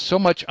 because we have so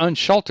much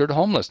unsheltered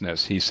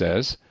homelessness, he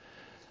says.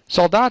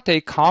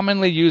 Saldate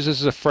commonly uses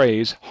the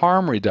phrase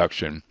harm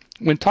reduction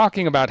when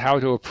talking about how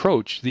to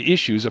approach the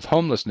issues of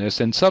homelessness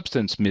and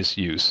substance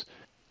misuse.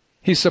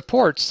 He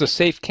supports the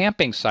safe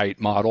camping site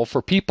model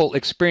for people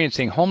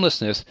experiencing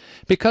homelessness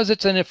because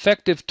it's an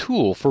effective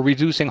tool for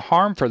reducing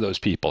harm for those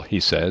people, he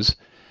says.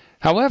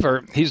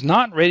 However, he's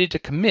not ready to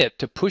commit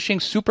to pushing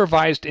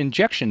supervised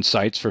injection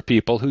sites for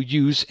people who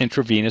use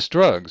intravenous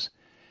drugs.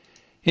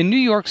 In New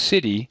York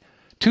City,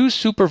 2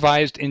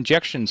 supervised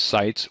injection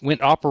sites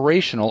went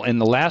operational in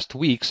the last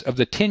weeks of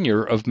the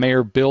tenure of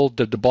Mayor Bill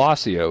de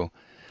Blasio.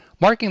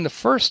 marking the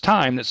first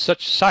time that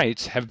such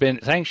sites have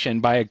been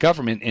sanctioned by a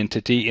government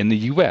entity in the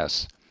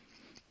U.S.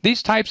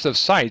 These types of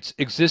sites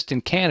exist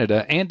in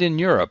Canada and in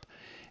Europe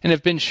and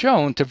have been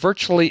shown to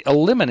virtually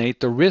eliminate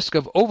the risk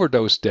of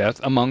overdose death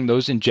among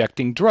those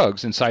injecting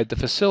drugs inside the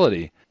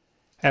facility,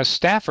 as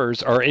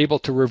staffers are able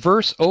to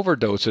reverse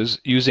overdoses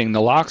using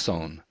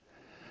naloxone.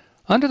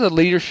 Under the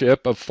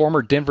leadership of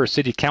former Denver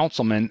City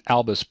Councilman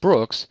Albus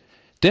Brooks,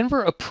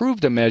 Denver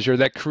approved a measure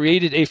that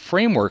created a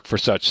framework for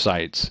such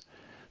sites.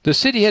 The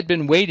city had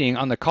been waiting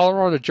on the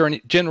Colorado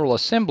General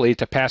Assembly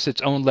to pass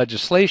its own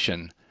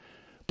legislation,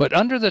 but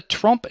under the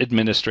Trump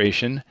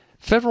administration,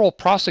 federal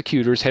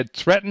prosecutors had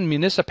threatened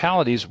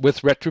municipalities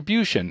with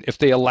retribution if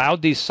they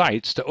allowed these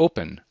sites to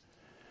open.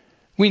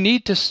 We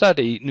need to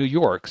study New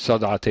York,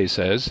 Saldate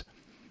says.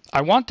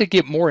 I want to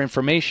get more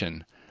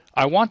information.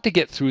 I want to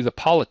get through the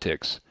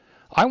politics.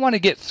 I want to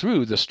get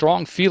through the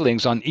strong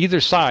feelings on either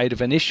side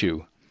of an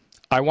issue.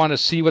 I want to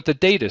see what the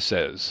data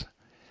says.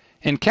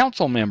 And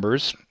council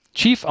members,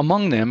 chief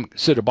among them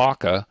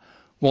Sidabaka,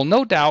 will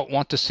no doubt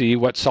want to see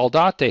what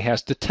Saldate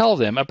has to tell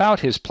them about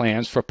his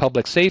plans for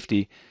public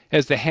safety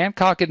as the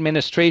Hancock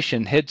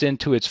administration heads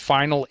into its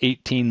final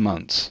 18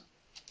 months.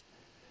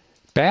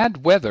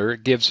 Bad Weather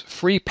Gives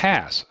Free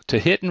Pass to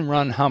Hit and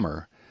Run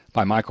Hummer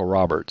by Michael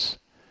Roberts.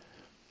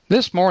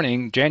 This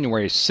morning,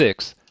 January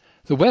 6th,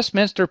 the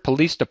Westminster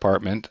Police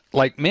Department,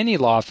 like many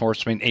law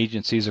enforcement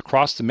agencies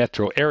across the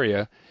metro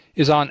area,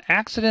 is on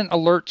accident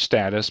alert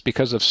status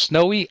because of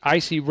snowy,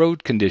 icy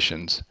road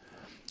conditions.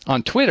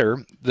 On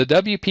Twitter, the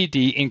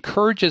WPD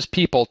encourages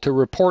people to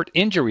report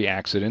injury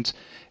accidents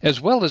as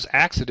well as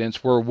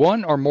accidents where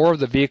one or more of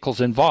the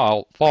vehicles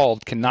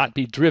involved cannot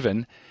be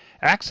driven,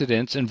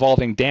 accidents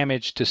involving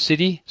damage to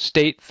city,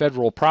 state,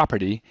 federal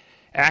property,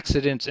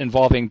 accidents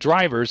involving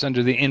drivers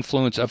under the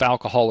influence of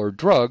alcohol or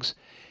drugs,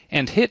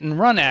 and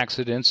hit-and-run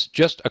accidents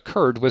just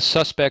occurred with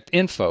suspect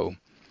info.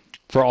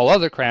 For all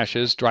other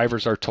crashes,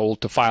 drivers are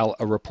told to file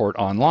a report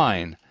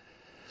online.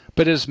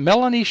 But as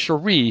Melanie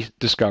Cherie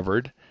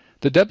discovered,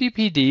 the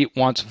WPD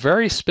wants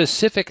very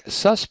specific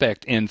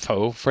suspect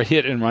info for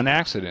hit-and-run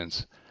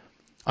accidents.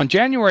 On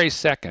January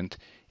 2nd,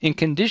 in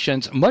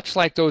conditions much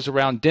like those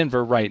around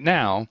Denver right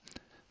now,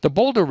 the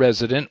Boulder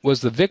resident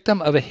was the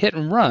victim of a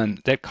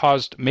hit-and-run that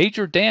caused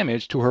major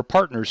damage to her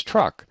partner's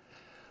truck.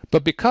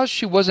 But because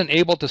she wasn't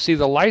able to see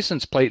the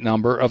license plate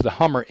number of the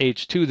Hummer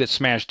H2 that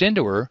smashed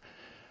into her,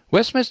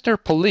 Westminster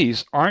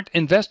police aren't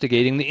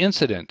investigating the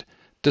incident,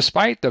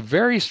 despite the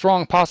very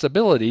strong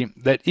possibility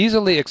that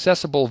easily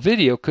accessible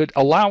video could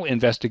allow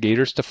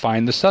investigators to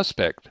find the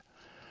suspect.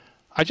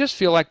 I just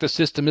feel like the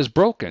system is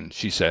broken,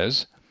 she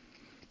says.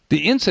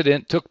 The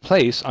incident took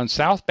place on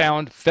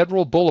southbound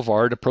Federal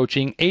Boulevard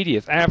approaching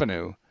 80th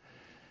Avenue.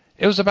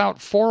 It was about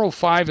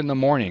 4:05 in the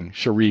morning,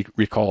 Cherie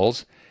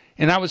recalls,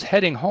 and I was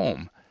heading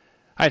home.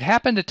 I'd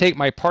happened to take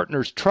my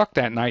partner's truck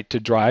that night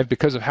to drive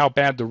because of how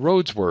bad the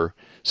roads were,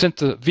 since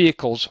the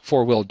vehicle's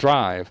four-wheel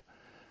drive.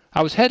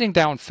 I was heading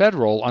down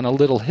Federal on a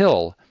little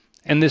hill,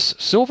 and this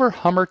silver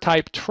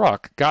Hummer-type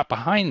truck got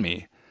behind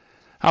me.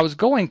 I was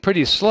going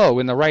pretty slow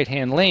in the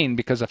right-hand lane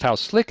because of how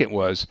slick it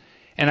was,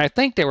 and I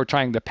think they were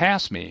trying to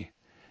pass me.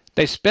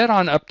 They sped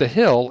on up the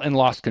hill and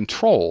lost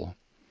control.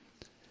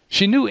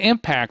 She knew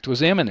impact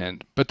was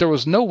imminent, but there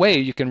was no way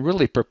you can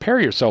really prepare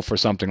yourself for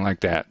something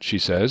like that, she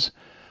says.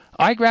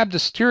 I grabbed the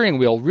steering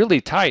wheel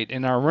really tight,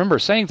 and I remember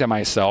saying to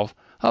myself,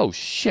 oh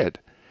shit.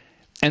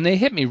 And they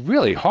hit me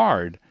really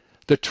hard.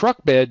 The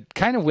truck bed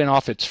kind of went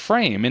off its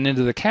frame and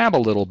into the cab a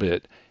little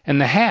bit, and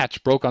the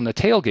hatch broke on the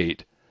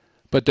tailgate.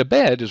 But the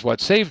bed is what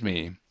saved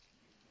me.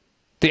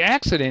 The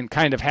accident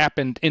kind of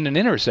happened in an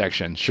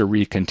intersection,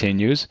 Cherie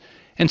continues,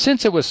 and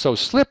since it was so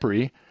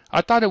slippery,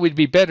 I thought it would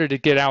be better to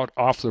get out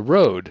off the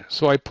road,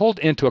 so I pulled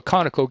into a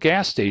Conoco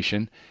gas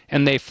station,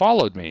 and they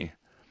followed me.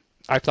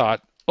 I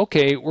thought,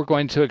 okay, we're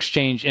going to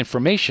exchange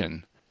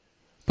information.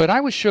 But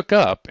I was shook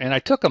up, and I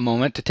took a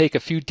moment to take a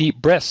few deep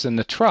breaths in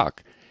the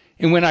truck,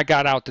 and when I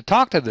got out to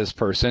talk to this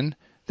person,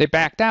 they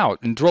backed out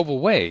and drove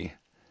away.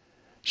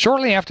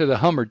 Shortly after the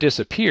Hummer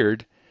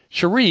disappeared,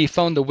 Cherie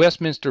phoned the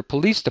Westminster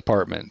Police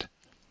Department.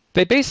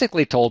 They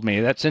basically told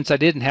me that since I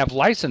didn't have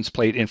license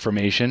plate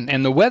information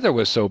and the weather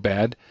was so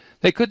bad,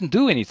 they couldn't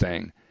do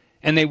anything,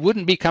 and they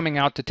wouldn't be coming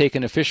out to take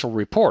an official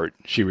report,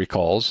 she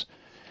recalls.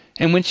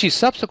 And when she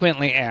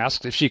subsequently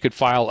asked if she could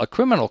file a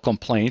criminal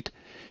complaint,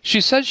 she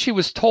said she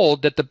was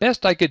told that the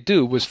best I could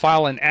do was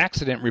file an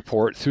accident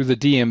report through the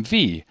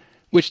DMV,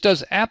 which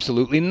does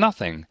absolutely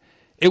nothing.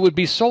 It would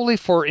be solely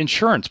for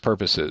insurance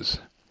purposes.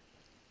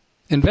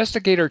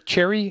 Investigator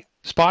Cherry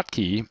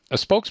Spotke, a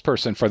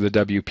spokesperson for the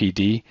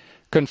WPD,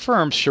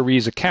 confirms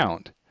Cherie's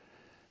account.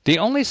 The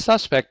only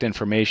suspect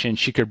information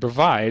she could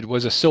provide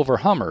was a silver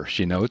Hummer,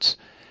 she notes.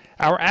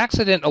 Our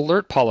accident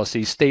alert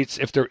policy states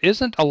if there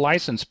isn't a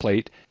license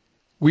plate,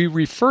 we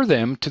refer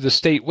them to the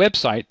state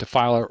website to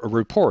file a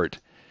report.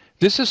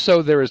 This is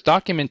so there is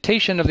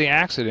documentation of the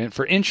accident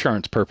for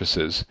insurance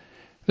purposes.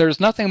 There is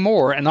nothing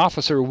more an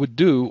officer would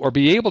do or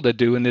be able to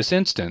do in this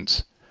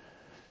instance.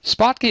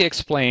 Spotke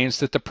explains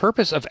that the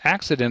purpose of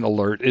Accident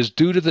Alert is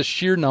due to the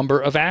sheer number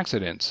of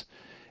accidents.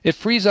 It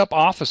frees up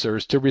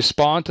officers to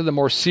respond to the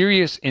more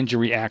serious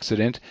injury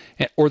accident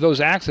or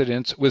those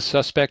accidents with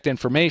suspect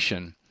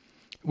information.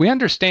 We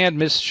understand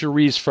Ms.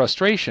 Cherie's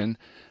frustration,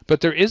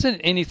 but there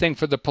isn't anything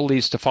for the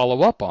police to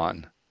follow up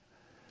on.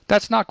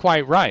 That's not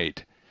quite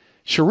right.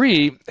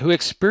 Cherie, who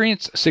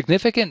experienced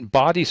significant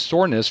body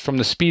soreness from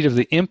the speed of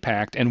the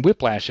impact and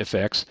whiplash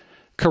effects,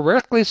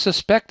 correctly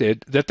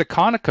suspected that the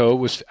Conoco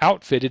was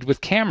outfitted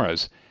with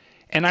cameras,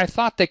 and I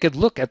thought they could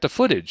look at the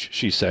footage,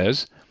 she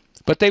says,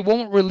 but they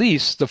won't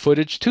release the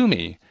footage to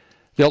me.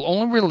 They'll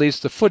only release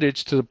the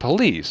footage to the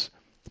police,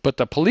 but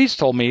the police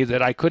told me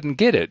that I couldn't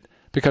get it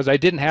because I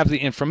didn't have the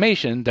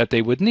information that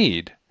they would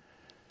need.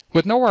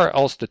 With nowhere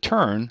else to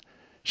turn,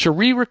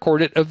 Cherie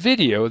recorded a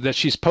video that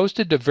she's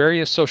posted to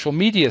various social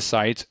media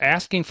sites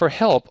asking for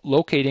help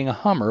locating a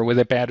Hummer with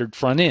a battered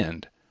front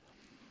end.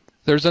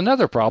 There's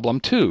another problem,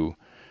 too.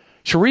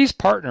 Cherie's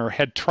partner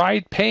had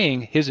tried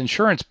paying his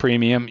insurance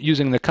premium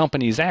using the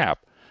company's app,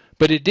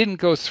 but it didn't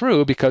go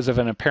through because of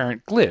an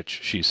apparent glitch,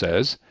 she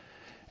says.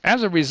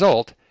 As a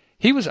result,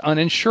 he was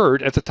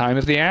uninsured at the time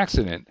of the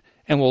accident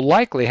and will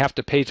likely have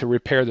to pay to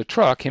repair the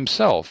truck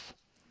himself.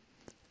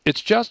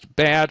 It's just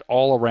bad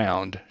all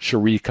around,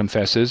 Cherie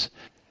confesses.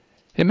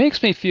 It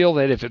makes me feel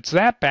that if it's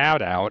that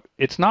bad out,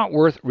 it's not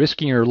worth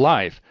risking your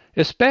life,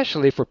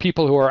 especially for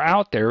people who are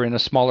out there in a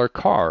smaller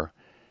car.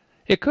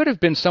 It could have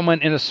been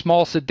someone in a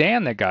small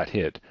sedan that got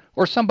hit,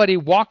 or somebody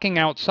walking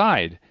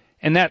outside,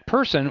 and that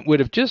person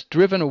would have just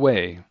driven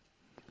away.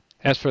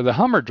 As for the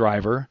Hummer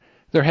driver,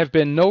 there have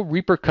been no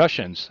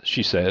repercussions,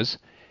 she says.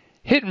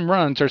 Hit and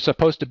runs are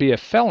supposed to be a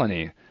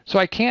felony, so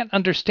I can't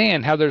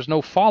understand how there's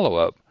no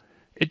follow-up.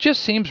 It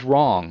just seems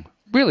wrong,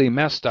 really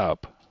messed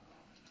up.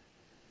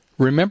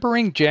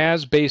 Remembering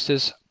Jazz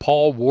Bassist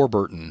Paul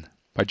Warburton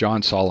by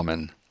John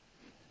Solomon.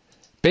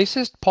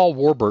 Bassist Paul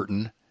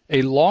Warburton,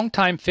 a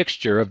longtime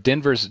fixture of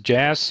Denver's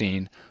jazz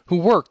scene who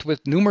worked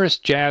with numerous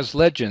jazz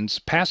legends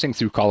passing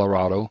through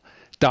Colorado,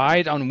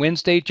 died on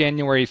Wednesday,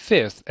 January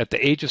 5th at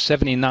the age of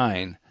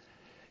 79.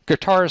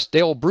 Guitarist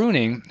Dale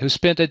Bruning, who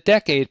spent a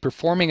decade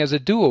performing as a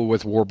duo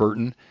with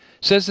Warburton,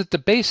 says that the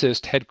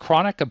bassist had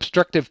chronic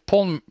obstructive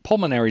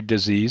pulmonary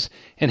disease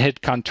and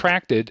had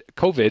contracted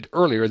COVID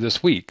earlier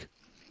this week.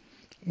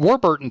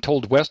 Warburton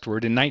told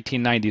Westward in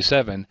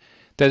 1997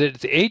 that at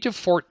the age of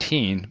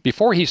 14,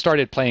 before he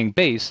started playing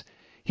bass,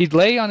 he'd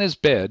lay on his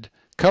bed,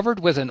 covered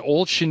with an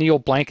old chenille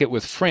blanket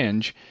with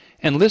fringe,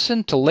 and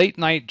listen to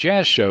late-night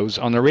jazz shows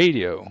on the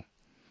radio.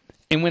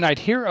 And when I'd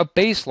hear a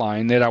bass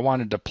line that I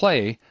wanted to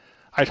play,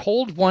 I'd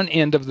hold one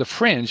end of the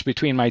fringe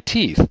between my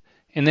teeth,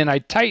 and then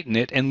I'd tighten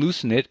it and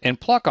loosen it and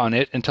pluck on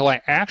it until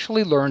I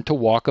actually learned to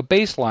walk a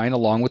bass line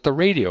along with the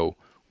radio,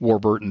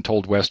 Warburton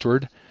told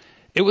Westward.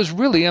 It was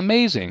really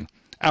amazing.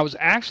 I was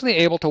actually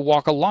able to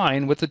walk a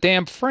line with the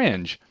damn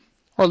fringe,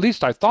 or at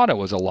least I thought it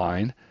was a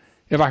line.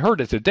 If I heard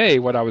it today,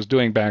 what I was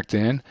doing back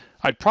then,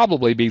 I'd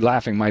probably be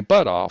laughing my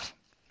butt off.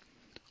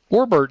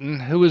 Warburton,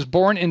 who was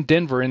born in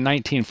Denver in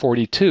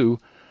 1942,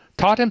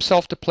 taught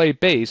himself to play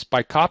bass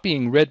by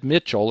copying Red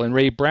Mitchell and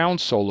Ray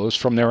Brown's solos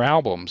from their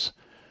albums.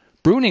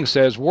 Bruning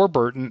says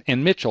Warburton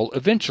and Mitchell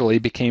eventually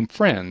became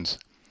friends.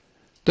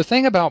 The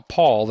thing about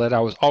Paul that I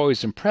was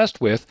always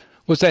impressed with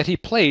was that he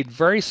played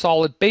very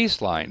solid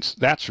bass lines,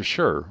 that's for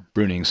sure,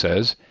 Bruning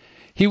says.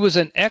 He was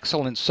an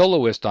excellent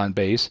soloist on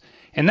bass,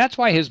 and that's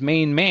why his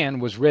main man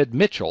was Red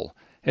Mitchell,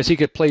 as he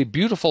could play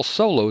beautiful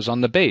solos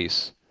on the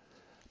bass.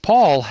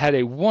 Paul had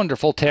a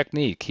wonderful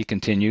technique, he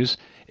continues.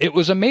 It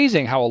was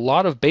amazing how a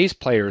lot of bass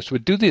players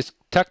would do these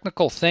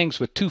technical things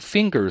with 2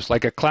 fingers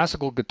like a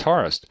classical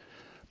guitarist.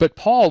 But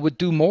Paul would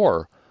do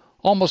more.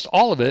 Almost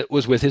all of it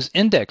was with his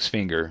index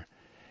finger.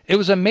 It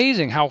was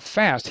amazing how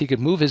fast he could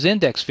move his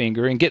index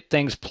finger and get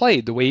things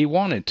played the way he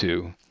wanted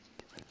to.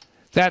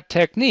 That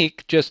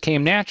technique just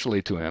came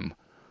naturally to him.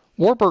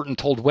 Warburton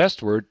told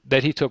Westward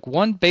that he took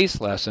one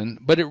bass lesson,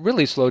 but it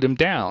really slowed him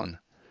down.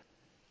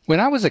 When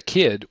I was a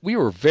kid, we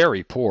were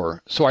very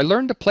poor, so I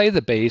learned to play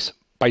the bass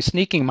by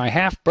sneaking my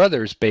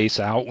half-brother's bass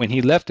out when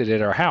he left it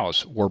at our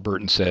house,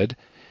 Warburton said.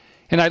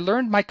 And I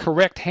learned my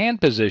correct hand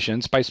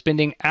positions by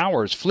spending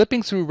hours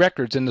flipping through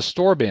records in the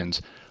store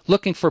bins,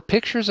 looking for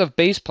pictures of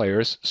bass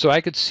players so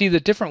I could see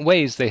the different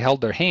ways they held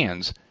their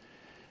hands.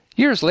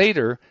 Years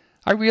later,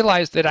 I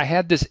realized that I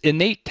had this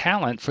innate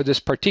talent for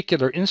this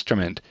particular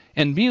instrument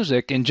and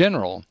music in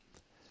general.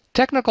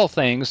 Technical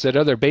things that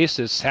other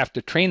bassists have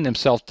to train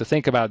themselves to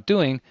think about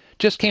doing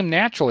just came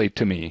naturally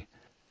to me.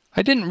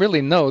 I didn't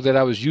really know that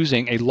I was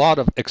using a lot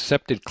of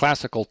accepted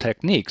classical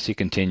techniques, he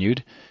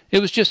continued.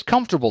 It was just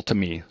comfortable to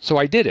me, so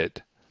I did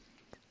it.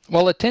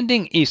 While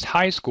attending East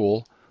High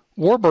School,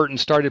 Warburton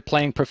started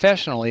playing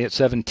professionally at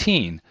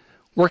 17,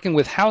 working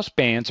with house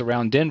bands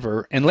around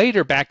Denver and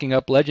later backing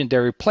up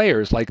legendary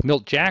players like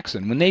Milt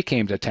Jackson when they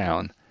came to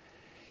town.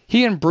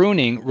 He and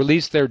Bruning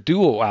released their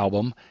duo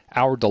album,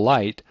 Our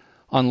Delight,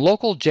 on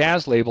local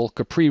jazz label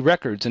Capri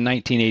Records in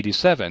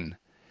 1987.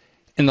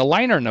 In the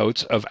liner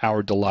notes of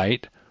Our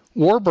Delight,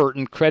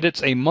 Warburton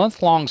credits a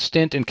month-long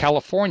stint in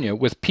California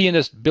with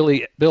pianist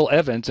Bill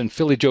Evans and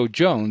Philly Joe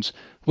Jones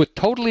with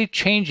totally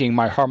changing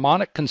my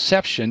harmonic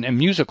conception and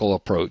musical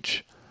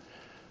approach.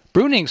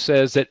 Bruning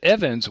says that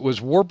Evans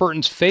was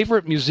Warburton's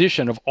favorite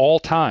musician of all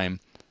time,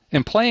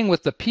 and playing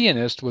with the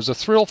pianist was a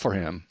thrill for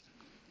him.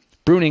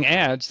 Bruning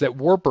adds that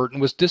Warburton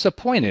was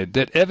disappointed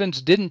that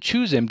Evans didn't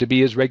choose him to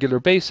be his regular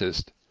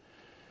bassist.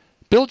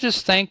 Bill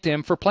just thanked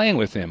him for playing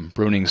with him,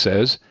 Bruning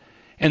says,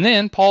 and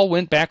then Paul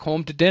went back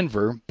home to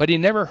Denver, but he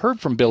never heard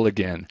from Bill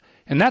again,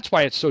 and that's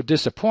why it's so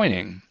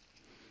disappointing.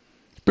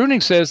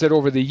 Bruning says that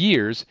over the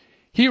years,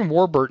 he and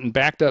Warburton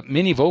backed up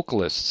many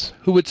vocalists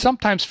who would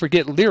sometimes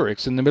forget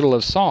lyrics in the middle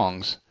of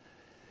songs.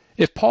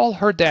 If Paul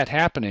heard that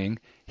happening,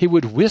 he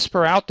would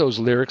whisper out those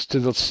lyrics to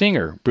the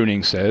singer,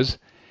 Bruning says.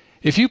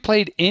 If you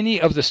played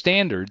any of the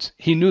standards,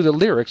 he knew the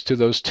lyrics to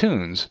those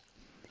tunes.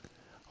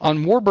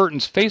 On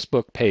Warburton's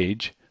Facebook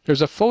page,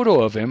 there's a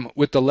photo of him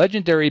with the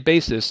legendary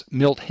bassist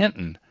Milt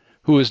Hinton,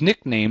 who is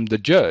nicknamed the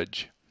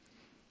Judge.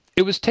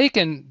 It was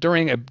taken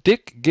during a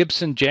Dick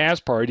Gibson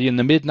jazz party in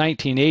the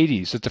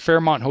mid-1980s at the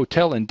Fairmont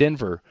Hotel in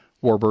Denver,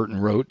 Warburton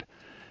wrote.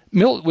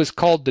 Milt was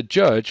called the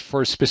Judge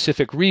for a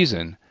specific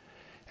reason.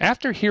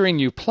 After hearing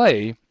you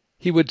play,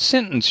 he would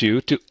sentence you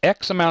to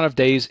X amount of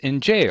days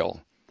in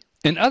jail.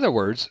 In other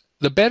words,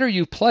 the better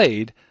you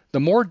played, the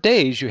more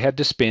days you had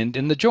to spend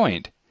in the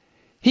joint.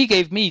 He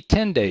gave me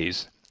 10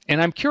 days.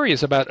 And I'm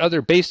curious about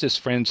other bassist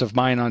friends of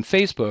mine on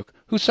Facebook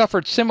who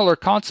suffered similar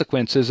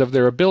consequences of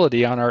their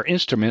ability on our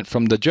instrument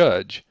from the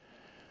Judge.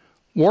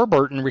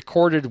 Warburton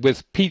recorded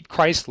with Pete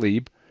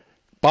Kreislieb,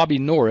 Bobby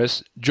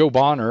Norris, Joe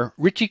Bonner,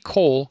 Richie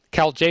Cole,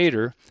 Cal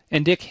Tjader,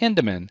 and Dick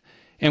Hindeman,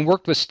 and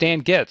worked with Stan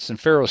Getz and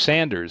Pharoah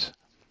Sanders.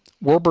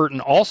 Warburton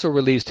also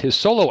released his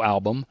solo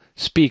album,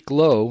 Speak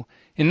Low,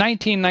 in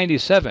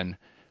 1997,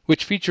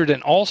 which featured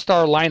an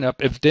all-star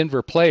lineup of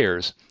Denver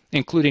players,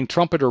 including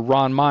trumpeter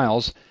Ron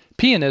Miles,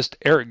 pianist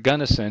Eric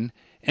Gunnison,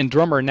 and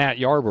drummer Nat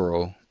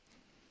Yarborough.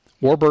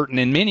 Warburton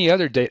and many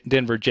other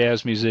Denver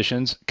jazz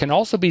musicians can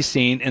also be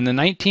seen in the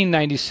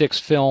 1996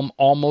 film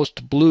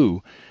Almost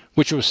Blue,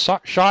 which was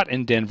shot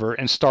in Denver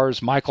and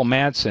stars Michael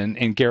Madsen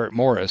and Garrett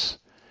Morris.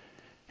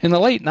 In the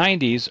late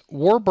 90s,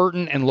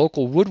 Warburton and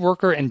local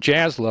woodworker and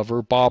jazz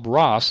lover Bob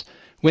Ross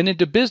went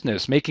into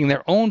business making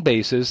their own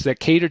basses that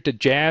catered to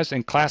jazz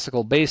and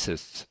classical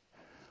bassists.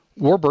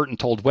 Warburton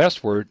told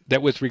Westward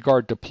that with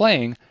regard to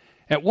playing,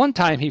 at one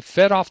time he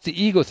fed off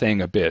the ego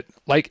thing a bit,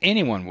 like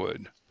anyone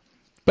would.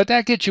 But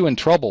that gets you in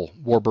trouble,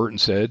 Warburton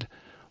said.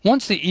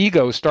 Once the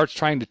ego starts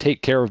trying to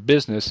take care of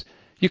business,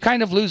 you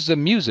kind of lose the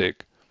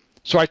music.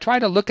 So I try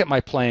to look at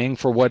my playing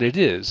for what it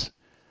is.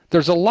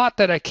 There's a lot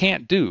that I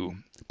can't do,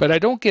 but I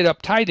don't get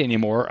uptight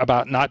anymore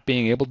about not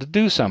being able to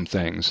do some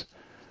things.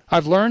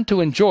 I've learned to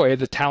enjoy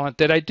the talent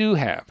that I do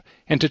have,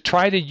 and to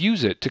try to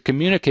use it to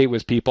communicate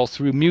with people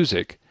through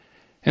music.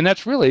 And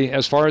that's really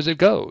as far as it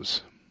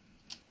goes.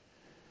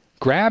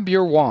 Grab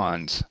Your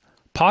Wands.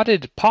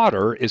 Potted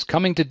Potter is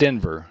Coming to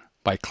Denver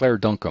by Claire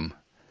Duncombe.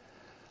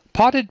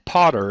 Potted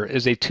Potter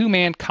is a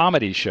two-man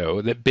comedy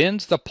show that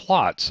bends the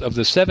plots of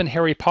the 7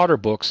 Harry Potter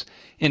books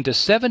into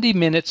 70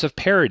 minutes of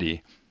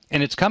parody,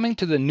 and it's coming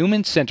to the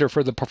Newman Center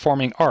for the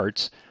Performing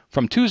Arts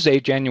from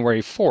Tuesday,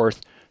 January 4th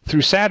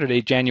through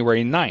Saturday,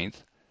 January 9th.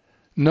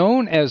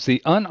 Known as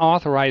the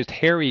Unauthorized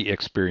Harry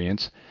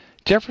Experience,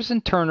 Jefferson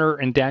Turner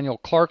and Daniel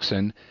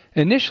Clarkson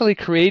initially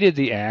created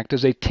the act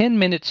as a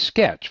 10-minute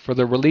sketch for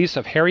the release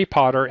of Harry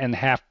Potter and the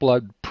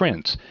Half-Blood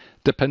Prince,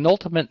 the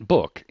penultimate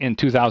book, in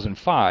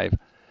 2005.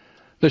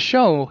 The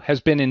show has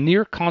been in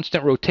near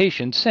constant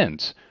rotation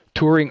since,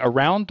 touring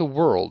around the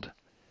world.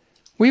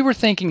 We were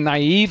thinking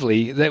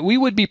naively that we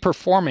would be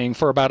performing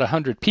for about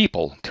 100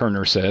 people,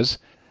 Turner says.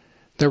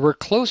 There were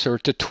closer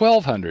to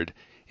 1,200,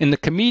 and the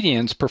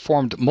comedians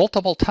performed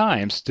multiple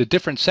times to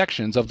different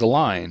sections of the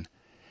line.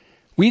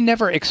 We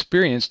never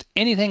experienced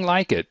anything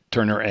like it,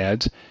 Turner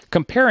adds,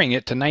 comparing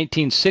it to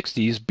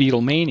 1960s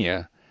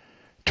Beatlemania.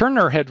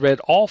 Turner had read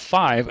all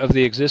 5 of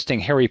the existing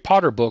Harry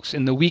Potter books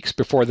in the weeks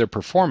before their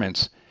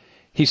performance.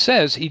 He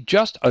says he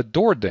just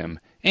adored them,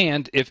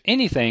 and, if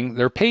anything,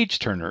 they're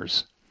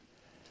page-turners.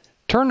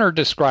 Turner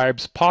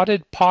describes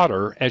Potted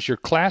Potter as your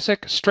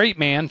classic straight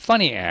man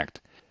funny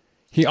act.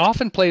 He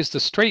often plays the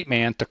straight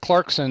man to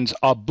Clarkson's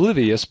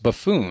oblivious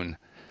buffoon.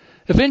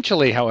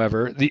 Eventually,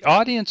 however, the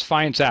audience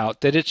finds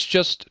out that it's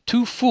just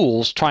 2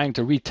 fools trying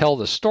to retell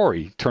the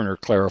story, Turner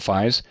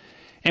clarifies,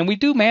 and we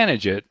do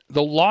manage it,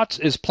 though lots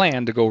is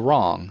planned to go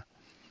wrong.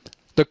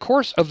 The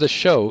course of the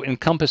show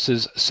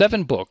encompasses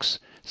 7 books,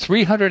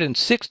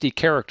 360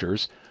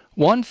 characters,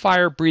 1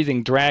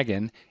 fire-breathing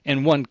dragon,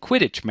 and 1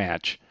 Quidditch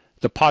match,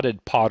 the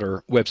Potted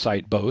Potter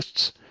website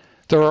boasts.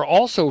 There are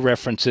also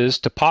references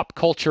to pop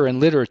culture and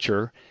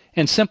literature,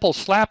 and simple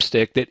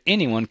slapstick that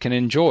anyone can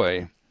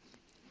enjoy.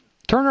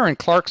 Turner and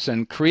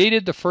Clarkson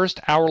created the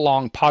first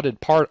hour-long Potted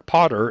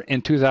Potter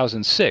in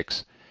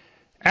 2006.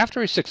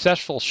 After a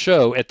successful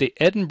show at the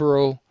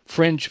Edinburgh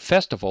Fringe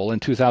Festival in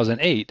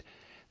 2008,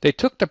 they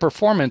took the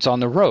performance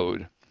on the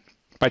road.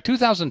 By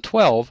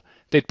 2012,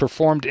 they'd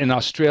performed in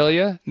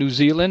Australia, New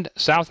Zealand,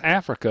 South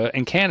Africa,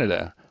 and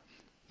Canada.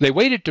 They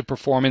waited to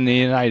perform in the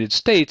United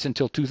States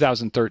until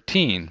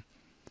 2013.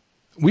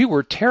 We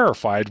were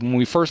terrified when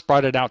we first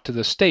brought it out to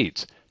the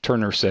States,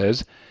 Turner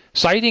says,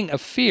 citing a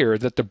fear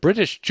that the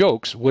British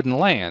jokes wouldn't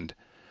land.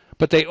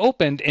 But they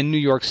opened in New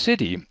York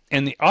City,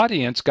 and the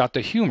audience got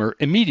the humor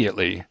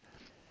immediately.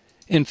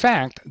 In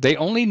fact, they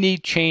only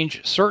need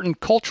change certain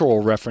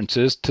cultural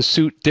references to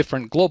suit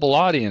different global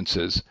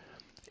audiences.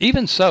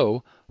 Even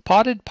so,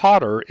 Potted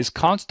Potter is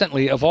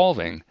constantly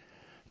evolving.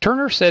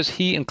 Turner says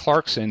he and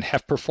Clarkson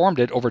have performed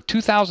it over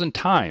 2,000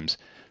 times,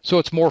 so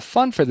it's more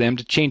fun for them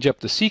to change up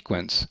the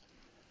sequence.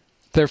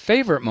 Their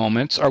favorite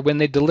moments are when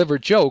they deliver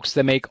jokes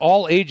that make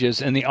all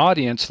ages in the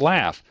audience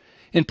laugh,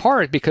 in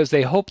part because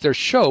they hope their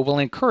show will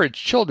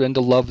encourage children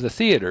to love the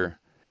theater.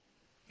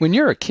 When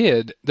you're a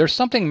kid, there's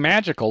something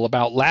magical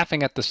about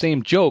laughing at the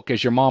same joke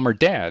as your mom or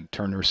dad,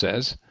 Turner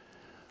says.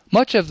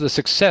 Much of the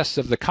success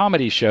of the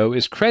comedy show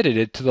is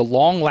credited to the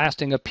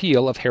long-lasting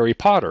appeal of Harry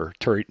Potter,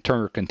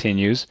 Turner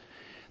continues.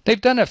 They've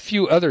done a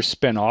few other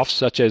spin-offs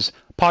such as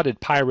Potted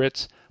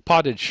Pirates,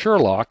 Potted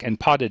Sherlock, and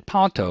Potted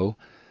Ponto,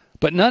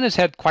 but none has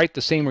had quite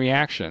the same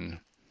reaction.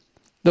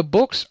 The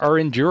books are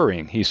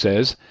enduring, he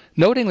says,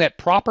 noting that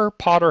proper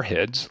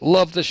Potterheads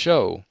love the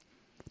show.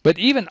 But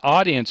even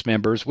audience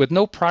members with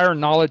no prior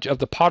knowledge of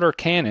the Potter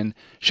canon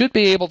should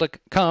be able to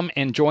come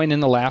and join in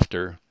the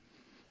laughter.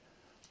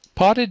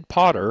 Potted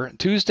Potter,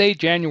 Tuesday,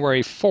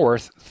 January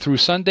 4th through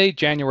Sunday,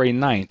 January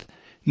 9th,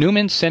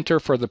 Newman Center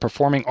for the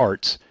Performing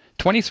Arts,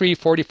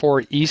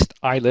 2344 East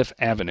Iliff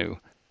Avenue.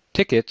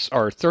 Tickets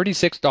are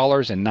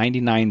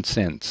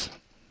 $36.99.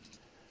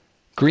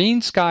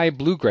 Green Sky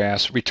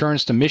Bluegrass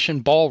returns to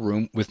Mission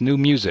Ballroom with new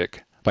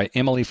music by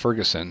Emily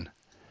Ferguson.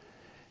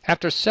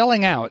 After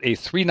selling out a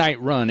 3-night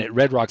run at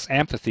Red Rocks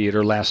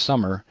Amphitheater last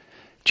summer,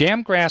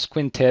 Jamgrass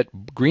Quintet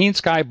Green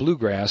Sky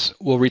Bluegrass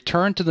will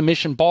return to the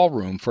Mission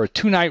Ballroom for a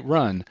 2-night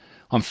run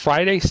on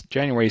Friday,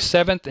 January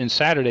 7th and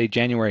Saturday,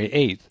 January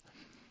 8th.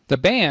 The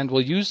band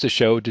will use the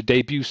show to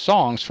debut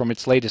songs from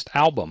its latest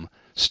album,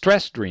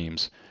 Stress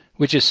Dreams,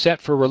 which is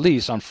set for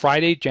release on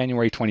Friday,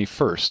 January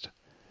 21st.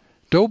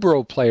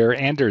 Dobro player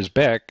Anders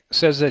Beck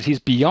says that he's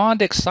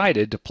beyond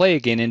excited to play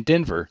again in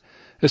Denver,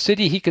 a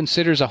city he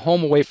considers a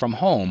home away from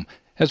home,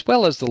 as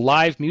well as the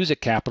live music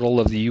capital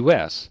of the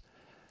U.S.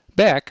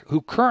 Beck,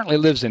 who currently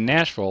lives in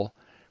Nashville,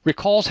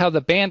 recalls how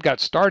the band got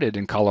started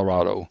in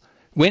Colorado,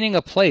 winning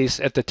a place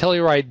at the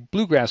Telluride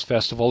Bluegrass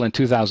Festival in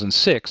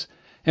 2006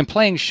 and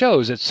playing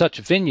shows at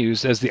such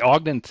venues as the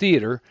Ogden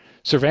Theater,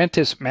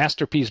 Cervantes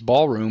Masterpiece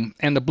Ballroom,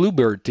 and the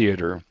Bluebird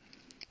Theater.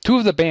 2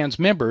 of the band's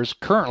members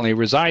currently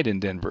reside in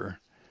Denver.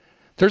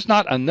 There's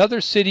not another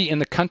city in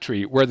the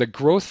country where the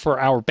growth for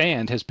our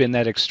band has been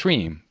that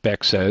extreme,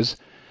 Beck says.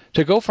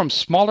 To go from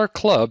smaller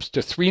clubs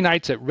to 3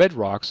 nights at Red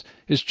Rocks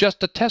is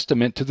just a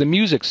testament to the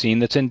music scene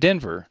that's in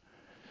Denver.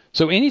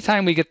 So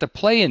anytime we get to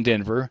play in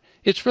Denver,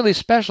 it's really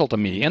special to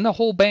me and the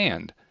whole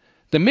band.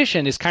 The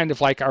Mission is kind of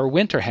like our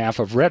winter half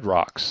of Red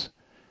Rocks.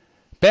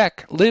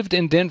 Beck lived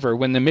in Denver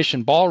when the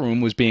Mission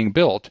Ballroom was being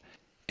built,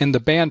 and the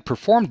band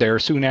performed there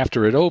soon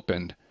after it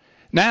opened.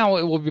 Now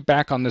it will be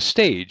back on the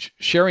stage,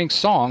 sharing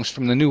songs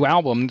from the new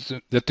albums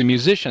that the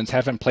musicians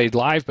haven't played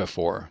live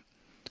before.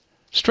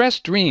 Stress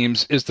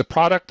Dreams is the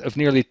product of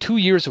nearly 2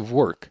 years of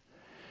work.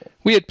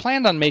 We had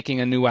planned on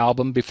making a new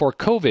album before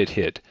COVID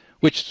hit,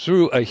 which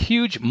threw a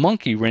huge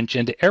monkey wrench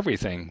into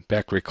everything,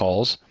 Beck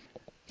recalls.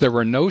 There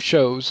were no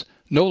shows,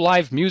 no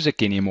live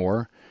music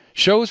anymore.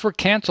 Shows were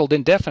canceled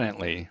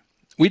indefinitely.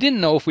 We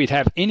didn't know if we'd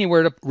have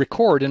anywhere to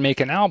record and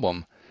make an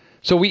album.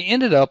 So we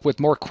ended up with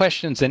more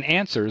questions than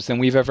answers than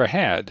we've ever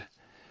had.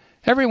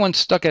 Everyone's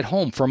stuck at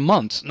home for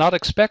months, not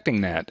expecting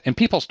that, and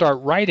people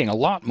start writing a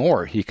lot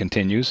more, he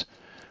continues.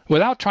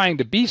 Without trying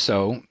to be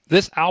so,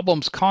 this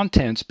album's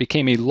contents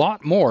became a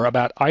lot more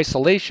about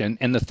isolation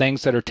and the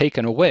things that are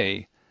taken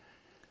away.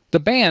 The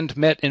band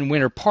met in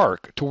Winter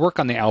Park to work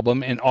on the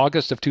album in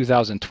August of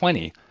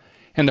 2020,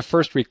 and the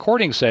first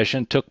recording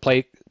session took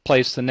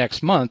place the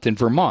next month in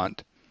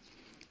Vermont.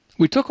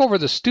 We took over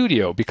the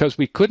studio because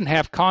we couldn't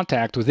have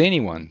contact with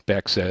anyone,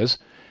 Beck says.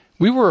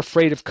 We were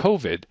afraid of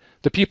COVID.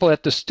 The people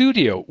at the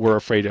studio were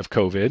afraid of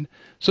COVID,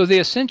 so they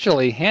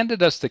essentially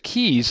handed us the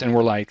keys and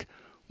were like,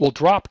 "We'll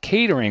drop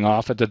catering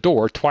off at the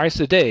door twice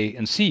a day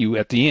and see you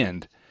at the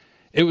end."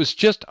 It was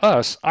just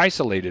us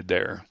isolated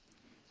there.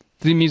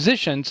 The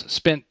musicians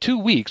spent 2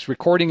 weeks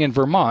recording in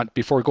Vermont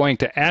before going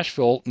to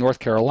Asheville, North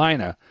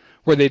Carolina,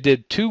 where they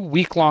did 2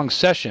 week-long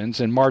sessions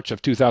in March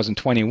of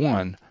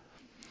 2021.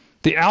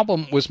 The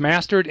album was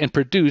mastered and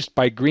produced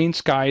by Green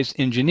Sky's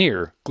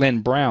engineer, Glenn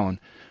Brown,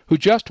 who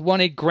just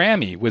won a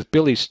Grammy with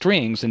Billy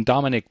Strings and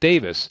Dominic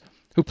Davis,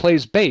 who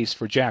plays bass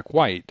for Jack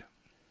White.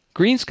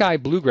 Green Sky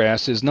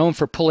Bluegrass is known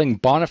for pulling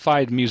bona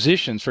fide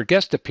musicians for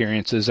guest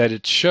appearances at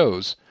its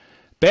shows.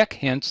 Beck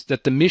hints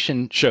that the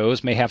Mission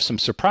shows may have some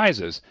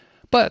surprises,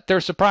 but they're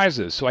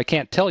surprises, so I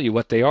can't tell you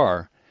what they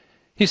are.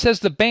 He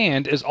says the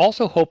band is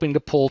also hoping to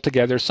pull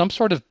together some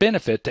sort of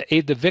benefit to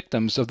aid the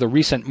victims of the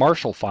recent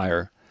Marshall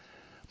Fire.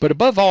 But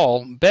above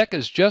all, Beck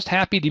is just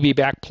happy to be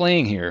back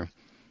playing here.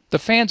 The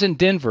fans in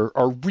Denver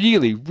are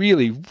really,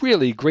 really,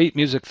 really great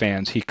music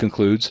fans, he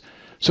concludes,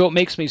 so it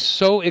makes me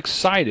so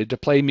excited to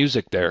play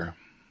music there.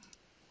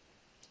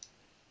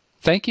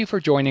 Thank you for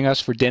joining us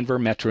for Denver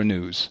Metro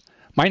News.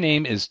 My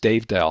name is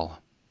Dave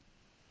Dell.